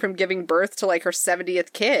recovering from giving birth to, like, her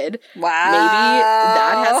 70th kid. Wow. Maybe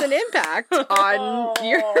that has an impact on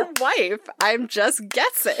your wife. I'm just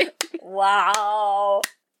guessing. Wow.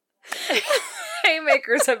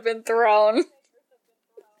 Haymakers have been thrown.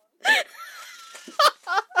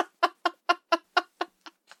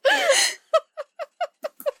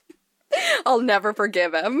 I'll never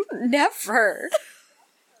forgive him. Never.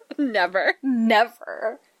 Never.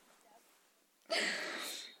 Never.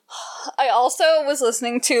 I also was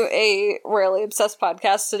listening to a Rarely Obsessed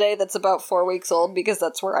podcast today that's about 4 weeks old, because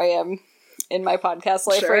that's where I am in my podcast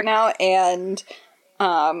life right now, and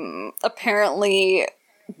apparently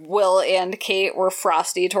Will and Kate were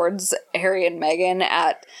frosty towards Harry and Meghan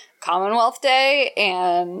at Commonwealth Day,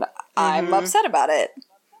 and I'm upset about it.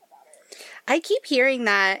 I keep hearing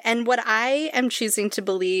that, and what I am choosing to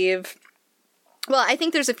believe... Well, I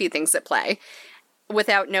think there's a few things at play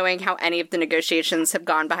without knowing how any of the negotiations have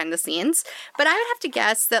gone behind the scenes. But I would have to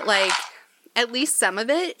guess that, like, at least some of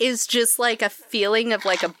it is just, like, a feeling of,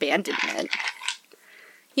 like, abandonment.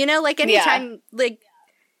 You know, like, anytime, like,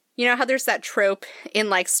 you know how there's that trope in,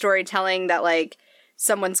 like, storytelling that, like,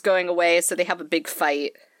 someone's going away so they have a big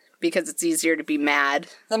fight because it's easier to be mad.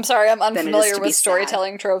 I'm sorry, I'm unfamiliar with sad.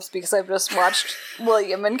 storytelling tropes because I've just watched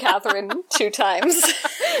William and Catherine 2 times.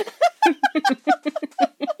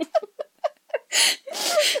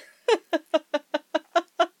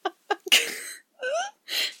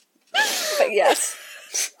 But yes.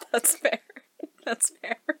 That's fair. That's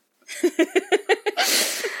fair.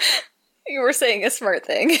 You were saying a smart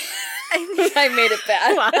thing. I made it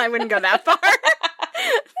bad. Well, I wouldn't go that far.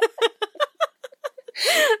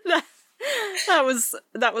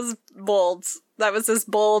 that was bold. That was as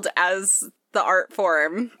bold as the art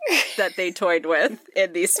form that they toyed with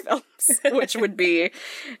in these films, which would be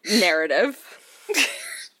narrative.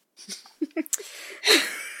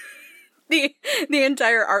 the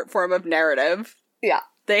entire art form of narrative. Yeah.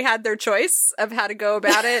 They had their choice of how to go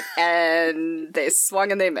about it, and they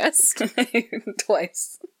swung and they missed.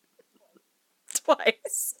 Twice.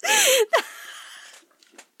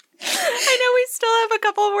 I know we still have a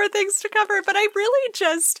couple more things to cover, but I really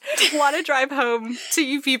just want to drive home to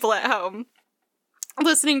you people at home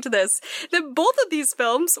listening to this, that both of these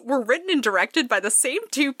films were written and directed by the same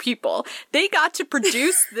 2 people. They got to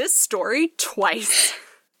produce this story twice.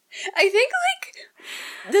 I think,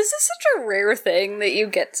 like, this is such a rare thing that you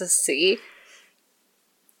get to see.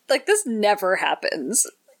 Like, this never happens,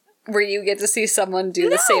 where you get to see someone do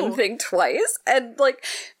the same thing twice, and, like,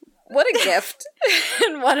 what a gift,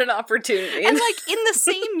 and what an opportunity. And, like, in the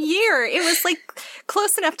same year, it was, like,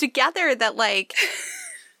 close enough together that, like,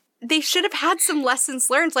 they should have had some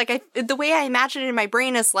lessons learned. Like, the way I imagine it in my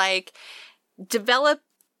brain is, like, develop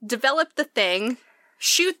the thing,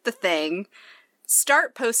 shoot the thing,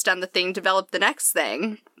 start post on the thing, develop the next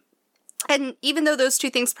thing. And even though those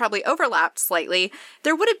 2 things probably overlapped slightly,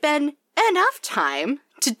 there would have been enough time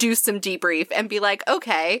to do some debrief and be like,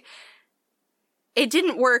 okay, it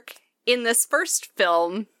didn't work in this first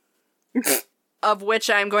film, of which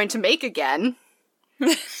I'm going to make again.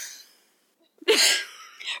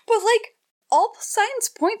 But, like, all the signs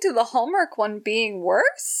point to the Hallmark one being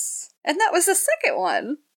worse. And that was the second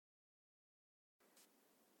one.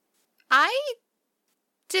 I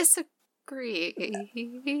disagree. agree. I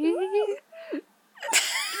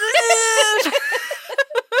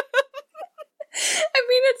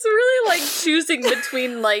mean, it's really like choosing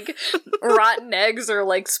between like rotten eggs or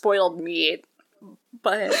like spoiled meat.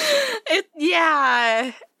 But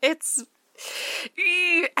it's.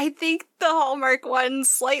 I think the Hallmark one's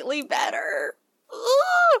slightly better.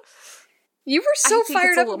 Ugh. You were so think fired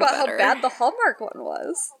it's a up little about better. how bad the Hallmark one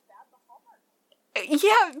was.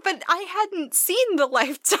 Yeah, but I hadn't seen the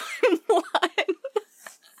Lifetime one.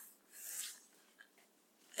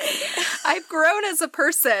 I've grown as a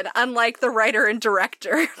person, unlike the writer and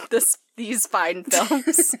director of these fine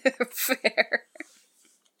films. Fair.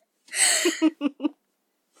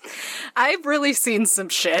 I've really seen some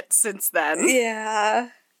shit since then. Yeah.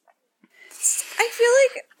 I feel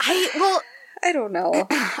like I don't know.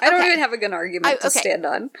 I don't even have a good argument to stand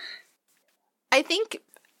on. I think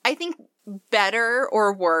better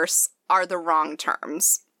or worse are the wrong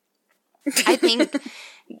terms. I think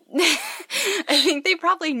they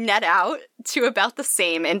probably net out to about the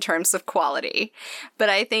same in terms of quality, but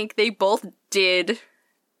I think they both did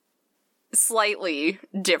slightly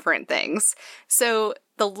different things. So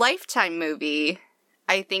the Lifetime movie,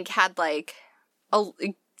 I think, had like a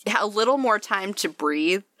little more time to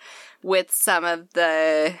breathe with some of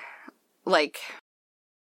the like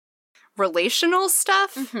relational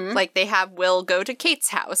stuff. Mm-hmm. Like they have Will go to Kate's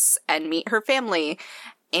house and meet her family,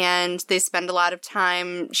 and they spend a lot of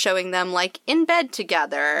time showing them like in bed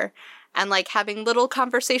together and like having little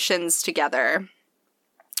conversations together.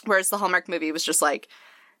 Whereas the Hallmark movie was just like,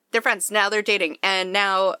 they're friends, now they're dating, and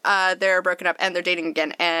now they're broken up and they're dating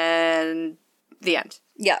again, and the end.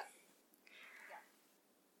 Yeah.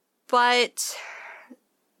 But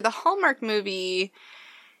the Hallmark movie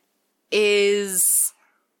is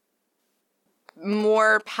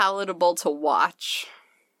more palatable to watch,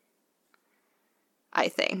 I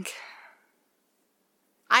think.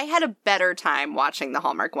 I had a better time watching the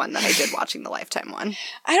Hallmark one than I did watching the Lifetime one.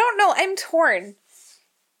 I don't know. I'm torn.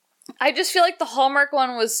 I just feel like the Hallmark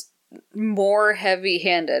one was more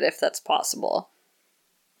heavy-handed, if that's possible.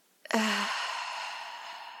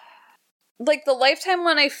 Like, the Lifetime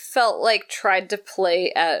one I felt like tried to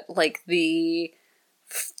play at, like, the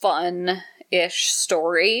fun-ish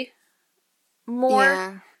story more.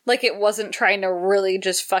 Yeah. Like, it wasn't trying to really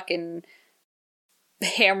just fucking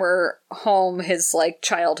hammer home his, like,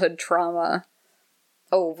 childhood trauma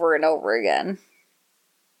over and over again.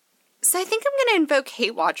 So I think I'm going to invoke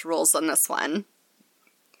hate watch rules on this one.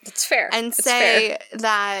 That's fair. And it's say fair.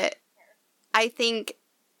 that I think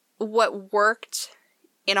what worked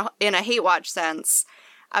in a hate watch sense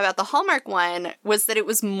about the Hallmark one was that it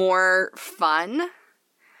was more fun.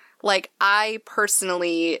 Like, I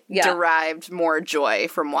personally derived more joy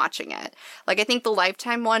from watching it. Like, I think the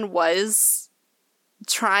Lifetime one was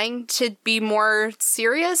trying to be more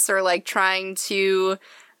serious or, like, trying to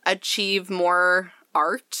achieve more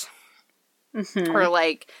art. Mm-hmm. Or,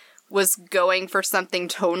 like, was going for something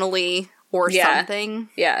tonally or something.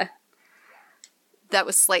 Yeah. That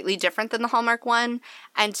was slightly different than the Hallmark one.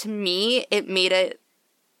 And to me, it made it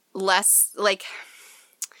less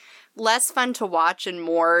fun to watch and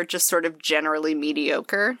more just sort of generally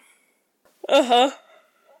mediocre. Uh-huh.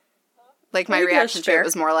 Like, my reaction to it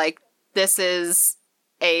was more like, this is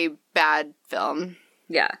a bad film.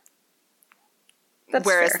 Yeah. That's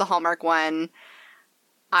Whereas fair. the Hallmark one,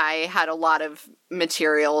 I had a lot of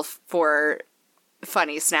material for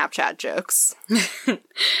funny Snapchat jokes.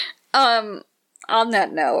 On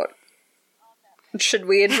that note, should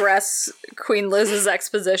we address Queen Liz's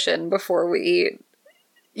exposition before we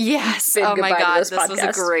Yes. bid Oh my goodbye to god, this this was a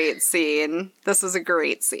podcast? great scene. This was a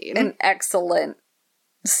great scene. An excellent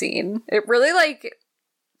scene. It really, like,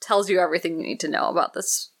 tells you everything you need to know about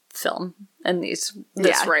this film and this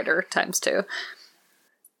writer times two.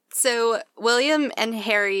 So William and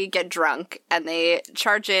Harry get drunk and they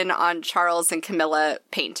charge in on Charles and Camilla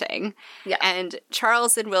painting. Yeah. And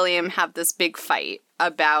Charles and William have this big fight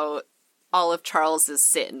about all of Charles's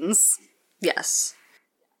sins. Yes.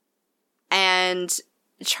 And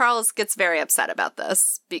Charles gets very upset about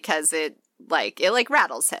this because it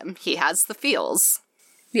rattles him. He has the feels.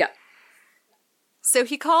 Yeah. So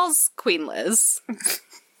he calls Queen Liz.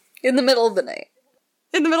 In the middle of the night.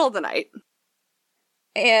 In the middle of the night.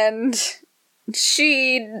 And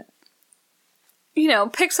she,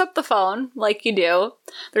 picks up the phone, like you do.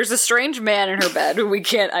 There's a strange man in her bed who we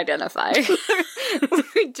can't identify.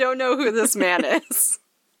 We don't know who this man is.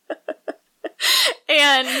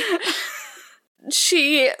 And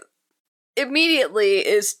she immediately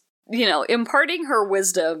is, imparting her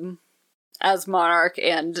wisdom as monarch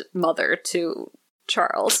and mother to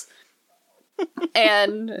Charles.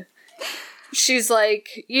 And she's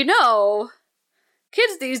like, you know,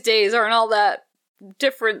 kids these days aren't all that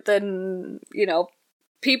different than, you know,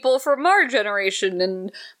 people from our generation.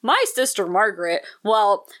 And my sister Margaret,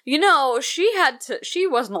 well, you know, she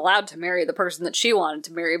wasn't allowed to marry the person that she wanted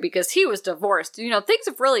to marry because he was divorced. You know, things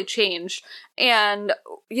have really changed. And,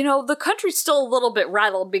 you know, the country's still a little bit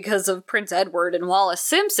rattled because of Prince Edward and Wallace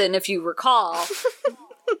Simpson, if you recall.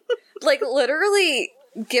 Like, literally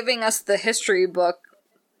giving us the history book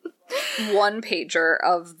one-pager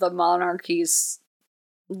of the monarchy's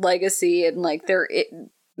legacy and, like, their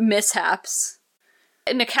mishaps.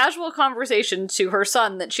 In a casual conversation to her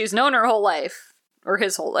son that she's known her whole life, or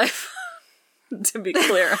his whole life, to be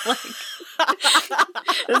clear. Like,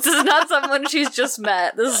 this is not someone she's just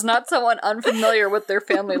met. This is not someone unfamiliar with their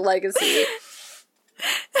family legacy.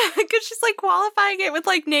 Because she's, like, qualifying it with,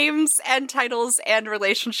 like, names and titles and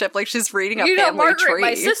relationship. Like, she's reading a you know, family Margaret, tree.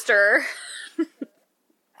 my sister.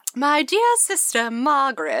 My dear sister,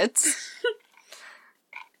 Margaret.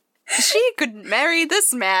 She could marry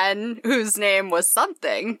this man whose name was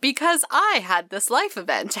something because I had this life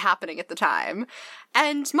event happening at the time.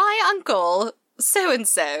 And my uncle,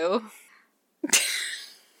 so-and-so.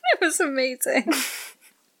 It was amazing.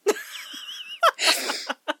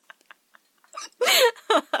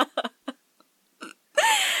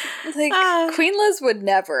 Like, Queen Liz would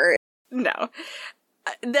never. No.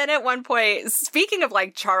 Then at one point, speaking of,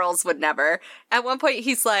 like, Charles would never, at one point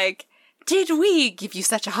he's like, did we give you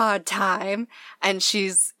such a hard time? And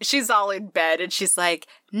she's all in bed and she's like,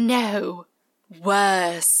 no,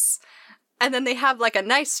 worse. And then they have, like, a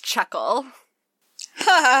nice chuckle. Ha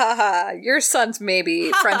ha ha! Your son's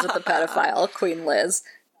maybe friends with the pedophile, Queen Liz.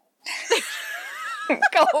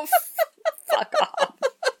 Go fuck off.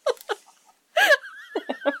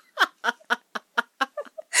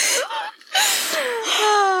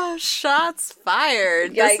 Shots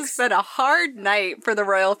fired. Yikes. This has been a hard night for the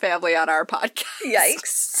royal family on our podcast.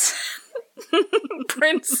 Yikes.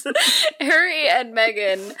 Prince Harry and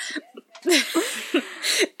Meghan,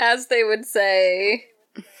 as they would say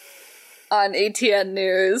on ATN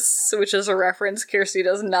News, which is a reference Kirsty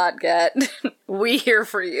does not get, we here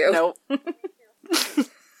for you. Nope.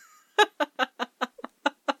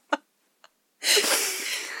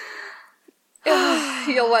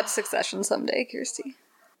 You'll watch Succession someday, Kirsty.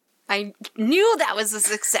 I knew that was a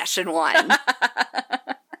Succession one.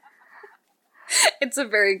 It's a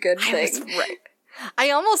very good thing. I was right.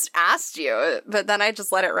 I almost asked you, but then I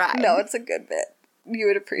just let it ride. No, it's a good bit. You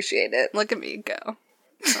would appreciate it. Look at me go.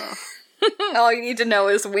 Oh. All you need to know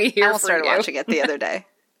is we here I for started you. watching it the other day.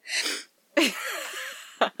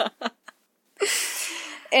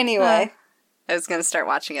 Anyway. I was going to start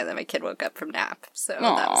watching it, then my kid woke up from nap, so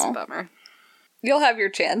that was a bummer. You'll have your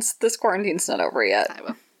chance. This quarantine's not over yet. I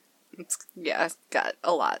will. I've got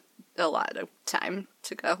a lot of time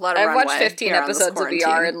to go. A lot of I've runway watched 15 here on this episodes of quarantine.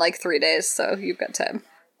 VR in like 3 days, so you've got time.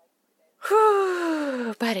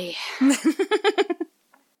 Whew, buddy.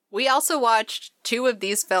 We also watched 2 of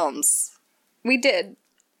these films. We did.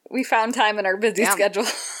 We found time in our busy schedule.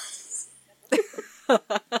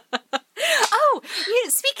 Oh,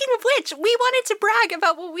 speaking of which, we wanted to brag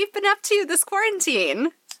about what we've been up to this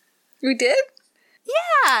quarantine. We did?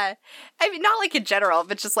 Yeah. I mean, not like in general,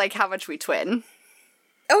 but just like how much we twin.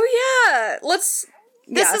 Oh, yeah.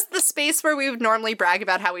 This is the space where we would normally brag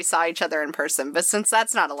about how we saw each other in person, but since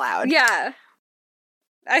that's not allowed. Yeah.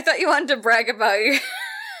 I thought you wanted to brag about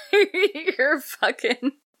your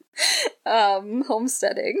fucking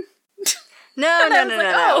homesteading. No.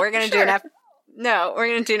 Oh, We're going to do we're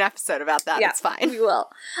going to do an episode about that. Yeah, It's fine. We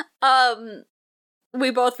will.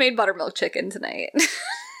 We both made buttermilk chicken tonight.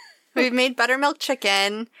 We've made buttermilk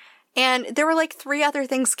chicken, and there were like 3 other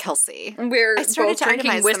things, Kelsey. I started both to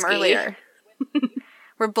drinking itemize whiskey them earlier.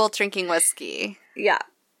 We're both drinking whiskey. Yeah.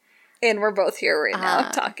 And we're both here right now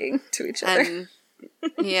talking to each other. And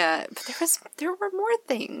yeah, but there were more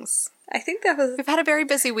things. I think that was... We've had a very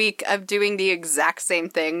busy week of doing the exact same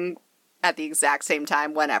thing at the exact same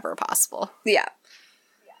time whenever possible. Yeah.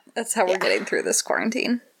 That's how we're getting through this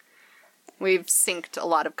quarantine. We've synced a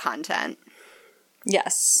lot of content.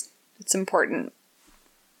 Yes. It's important.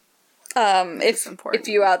 It's important. If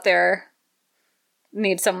you out there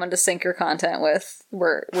need someone to sync your content with,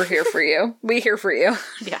 we're here for you. We here for you.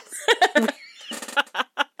 Yes.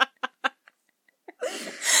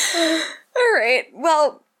 All right.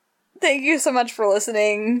 Well, thank you so much for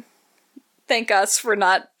listening. Thank us for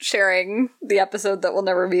not sharing the episode that will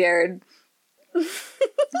never be aired.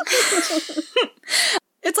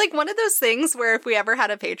 It's like one of those things where if we ever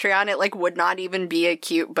had a Patreon, it like would not even be a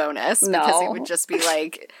cute bonus because it would just be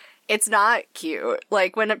like It's not cute.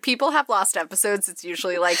 Like, when people have lost episodes, it's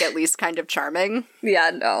usually, like, at least kind of charming.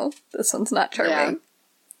 Yeah, no. This one's not charming.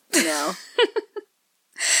 Yeah.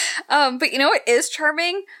 No. But you know what is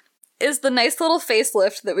charming? Is the nice little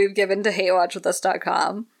facelift that we've given to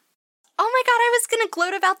HeyWatchWithUs.com. Oh my god, I was gonna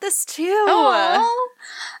gloat about this too.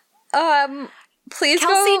 Aww. Please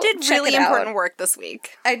Kelsey go did check really it out. important work this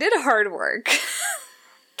week. I did hard work.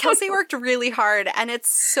 Kelsey worked really hard, and it's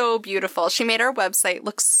so beautiful. She made our website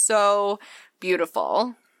look so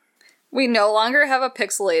beautiful. We no longer have a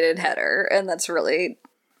pixelated header, and that's really,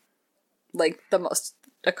 like, the most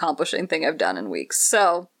accomplishing thing I've done in weeks,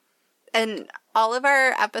 so... And all of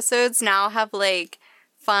our episodes now have, like,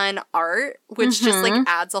 fun art, which just, like,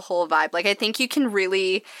 adds a whole vibe. Like, I think you can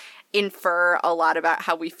really infer a lot about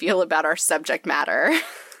how we feel about our subject matter.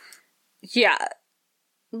 Yeah.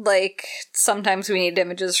 Like, sometimes we need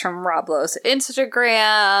images from Rob Lowe's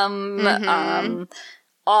Instagram.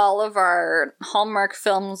 All of our Hallmark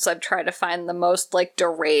films, I've tried to find the most, like,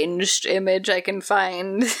 deranged image I can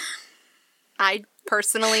find. I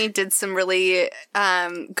personally did some really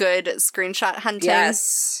good screenshot hunting.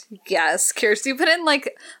 Yes. Kirsty put in,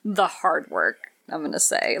 like, the hard work, I'm gonna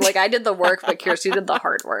say. Like, I did the work, but Kirsty did the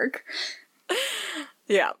hard work.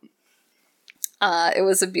 Yeah. It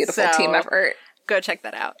was a beautiful team effort. Go check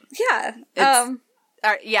that out. Yeah.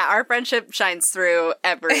 Our friendship shines through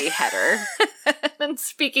every header. And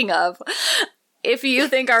speaking of, if you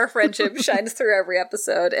think our friendship shines through every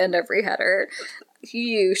episode and every header,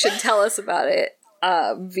 you should tell us about it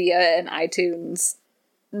via an iTunes,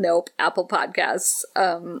 Apple Podcasts,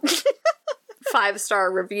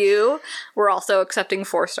 5-star review. We're also accepting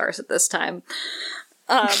 4 stars at this time.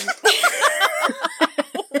 Wow.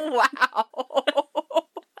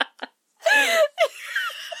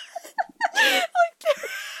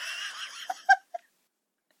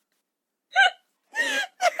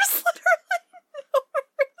 There's literally no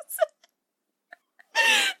reason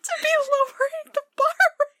to be lowering the bar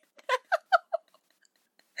right now.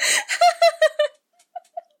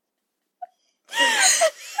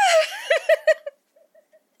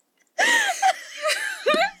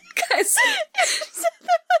 Guys,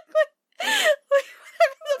 whatever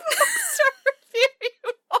the 5-star review you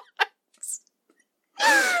want.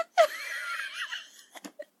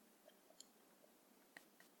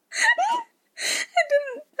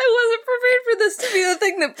 I wasn't prepared for this to be the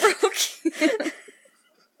thing that broke you.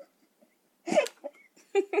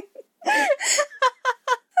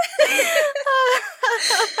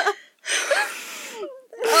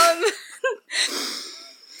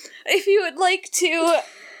 If you would like to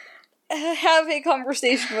have a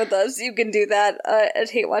conversation with us, you can do that at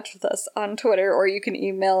HateWatchWithUs on Twitter, or you can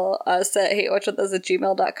email us at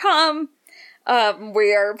hatewatchwithus@gmail.com.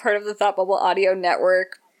 We are part of the Thought Bubble Audio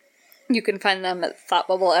Network. You can find them at Thought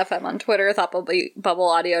Bubble FM on Twitter,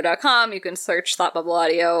 thoughtbubbleaudio.com. You can search Thought Bubble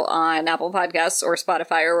Audio on Apple Podcasts or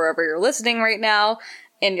Spotify or wherever you're listening right now,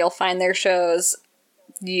 and you'll find their shows.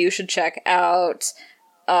 You should check out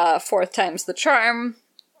Fourth Time's the Charm,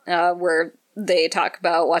 where they talk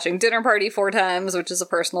about watching Dinner Party 4 times, which is a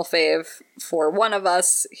personal fave for one of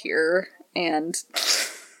us here, and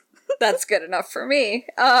that's good enough for me.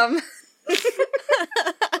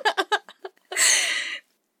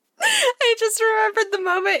 I just remembered the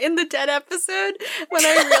moment in the Dead episode when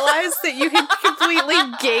I realized that you had completely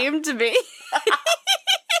gamed me. I'm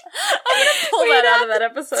gonna pull that out of that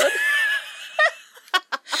episode.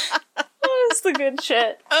 Oh, that's the good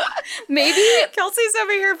shit. Maybe Kelsey's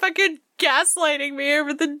over here fucking gaslighting me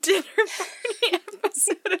over the Dinner Party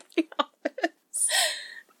episode of The Office.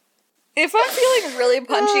 if I'm feeling really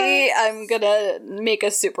punchy, I'm gonna make a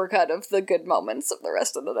supercut of the good moments of the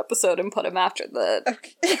rest of the episode and put them after the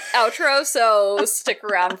outro, so stick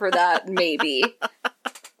around for that, maybe.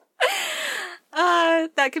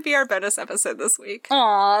 That could be our bonus episode this week.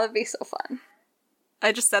 Aw, that'd be so fun.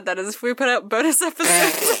 I just said that as if we put out bonus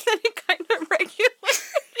episodes with any kind of regularity.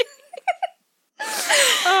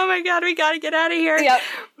 Oh my god, we gotta get out of here. Yep.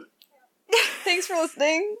 Thanks for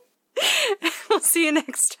listening. We'll see you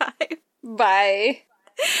next time. Bye.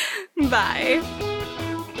 Bye.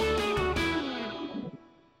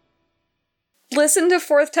 Listen to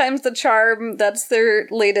Fourth Time's the Charm. That's their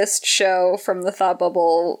latest show from the Thought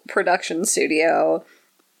Bubble production studio.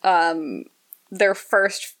 Their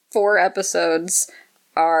first 4 episodes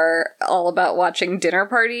are all about watching Dinner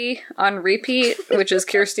Party on repeat, which is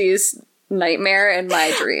Kirsty's nightmare and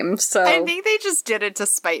my dream. So I think they just did it to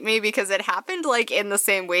spite me because it happened like in the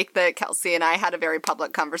same week that Kelsey and I had a very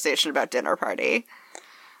public conversation about Dinner Party.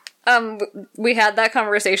 We had that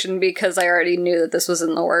conversation because I already knew that this was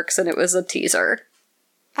in the works and it was a teaser.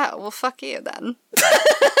 Oh, well, fuck you then.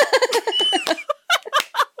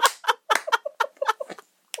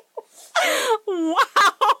 Wow.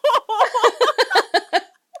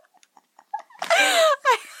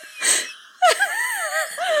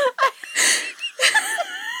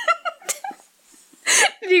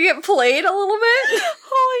 Did you get played a little bit?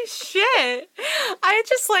 Holy shit. I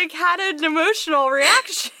just, like, had an emotional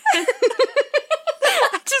reaction.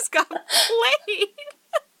 I just got played.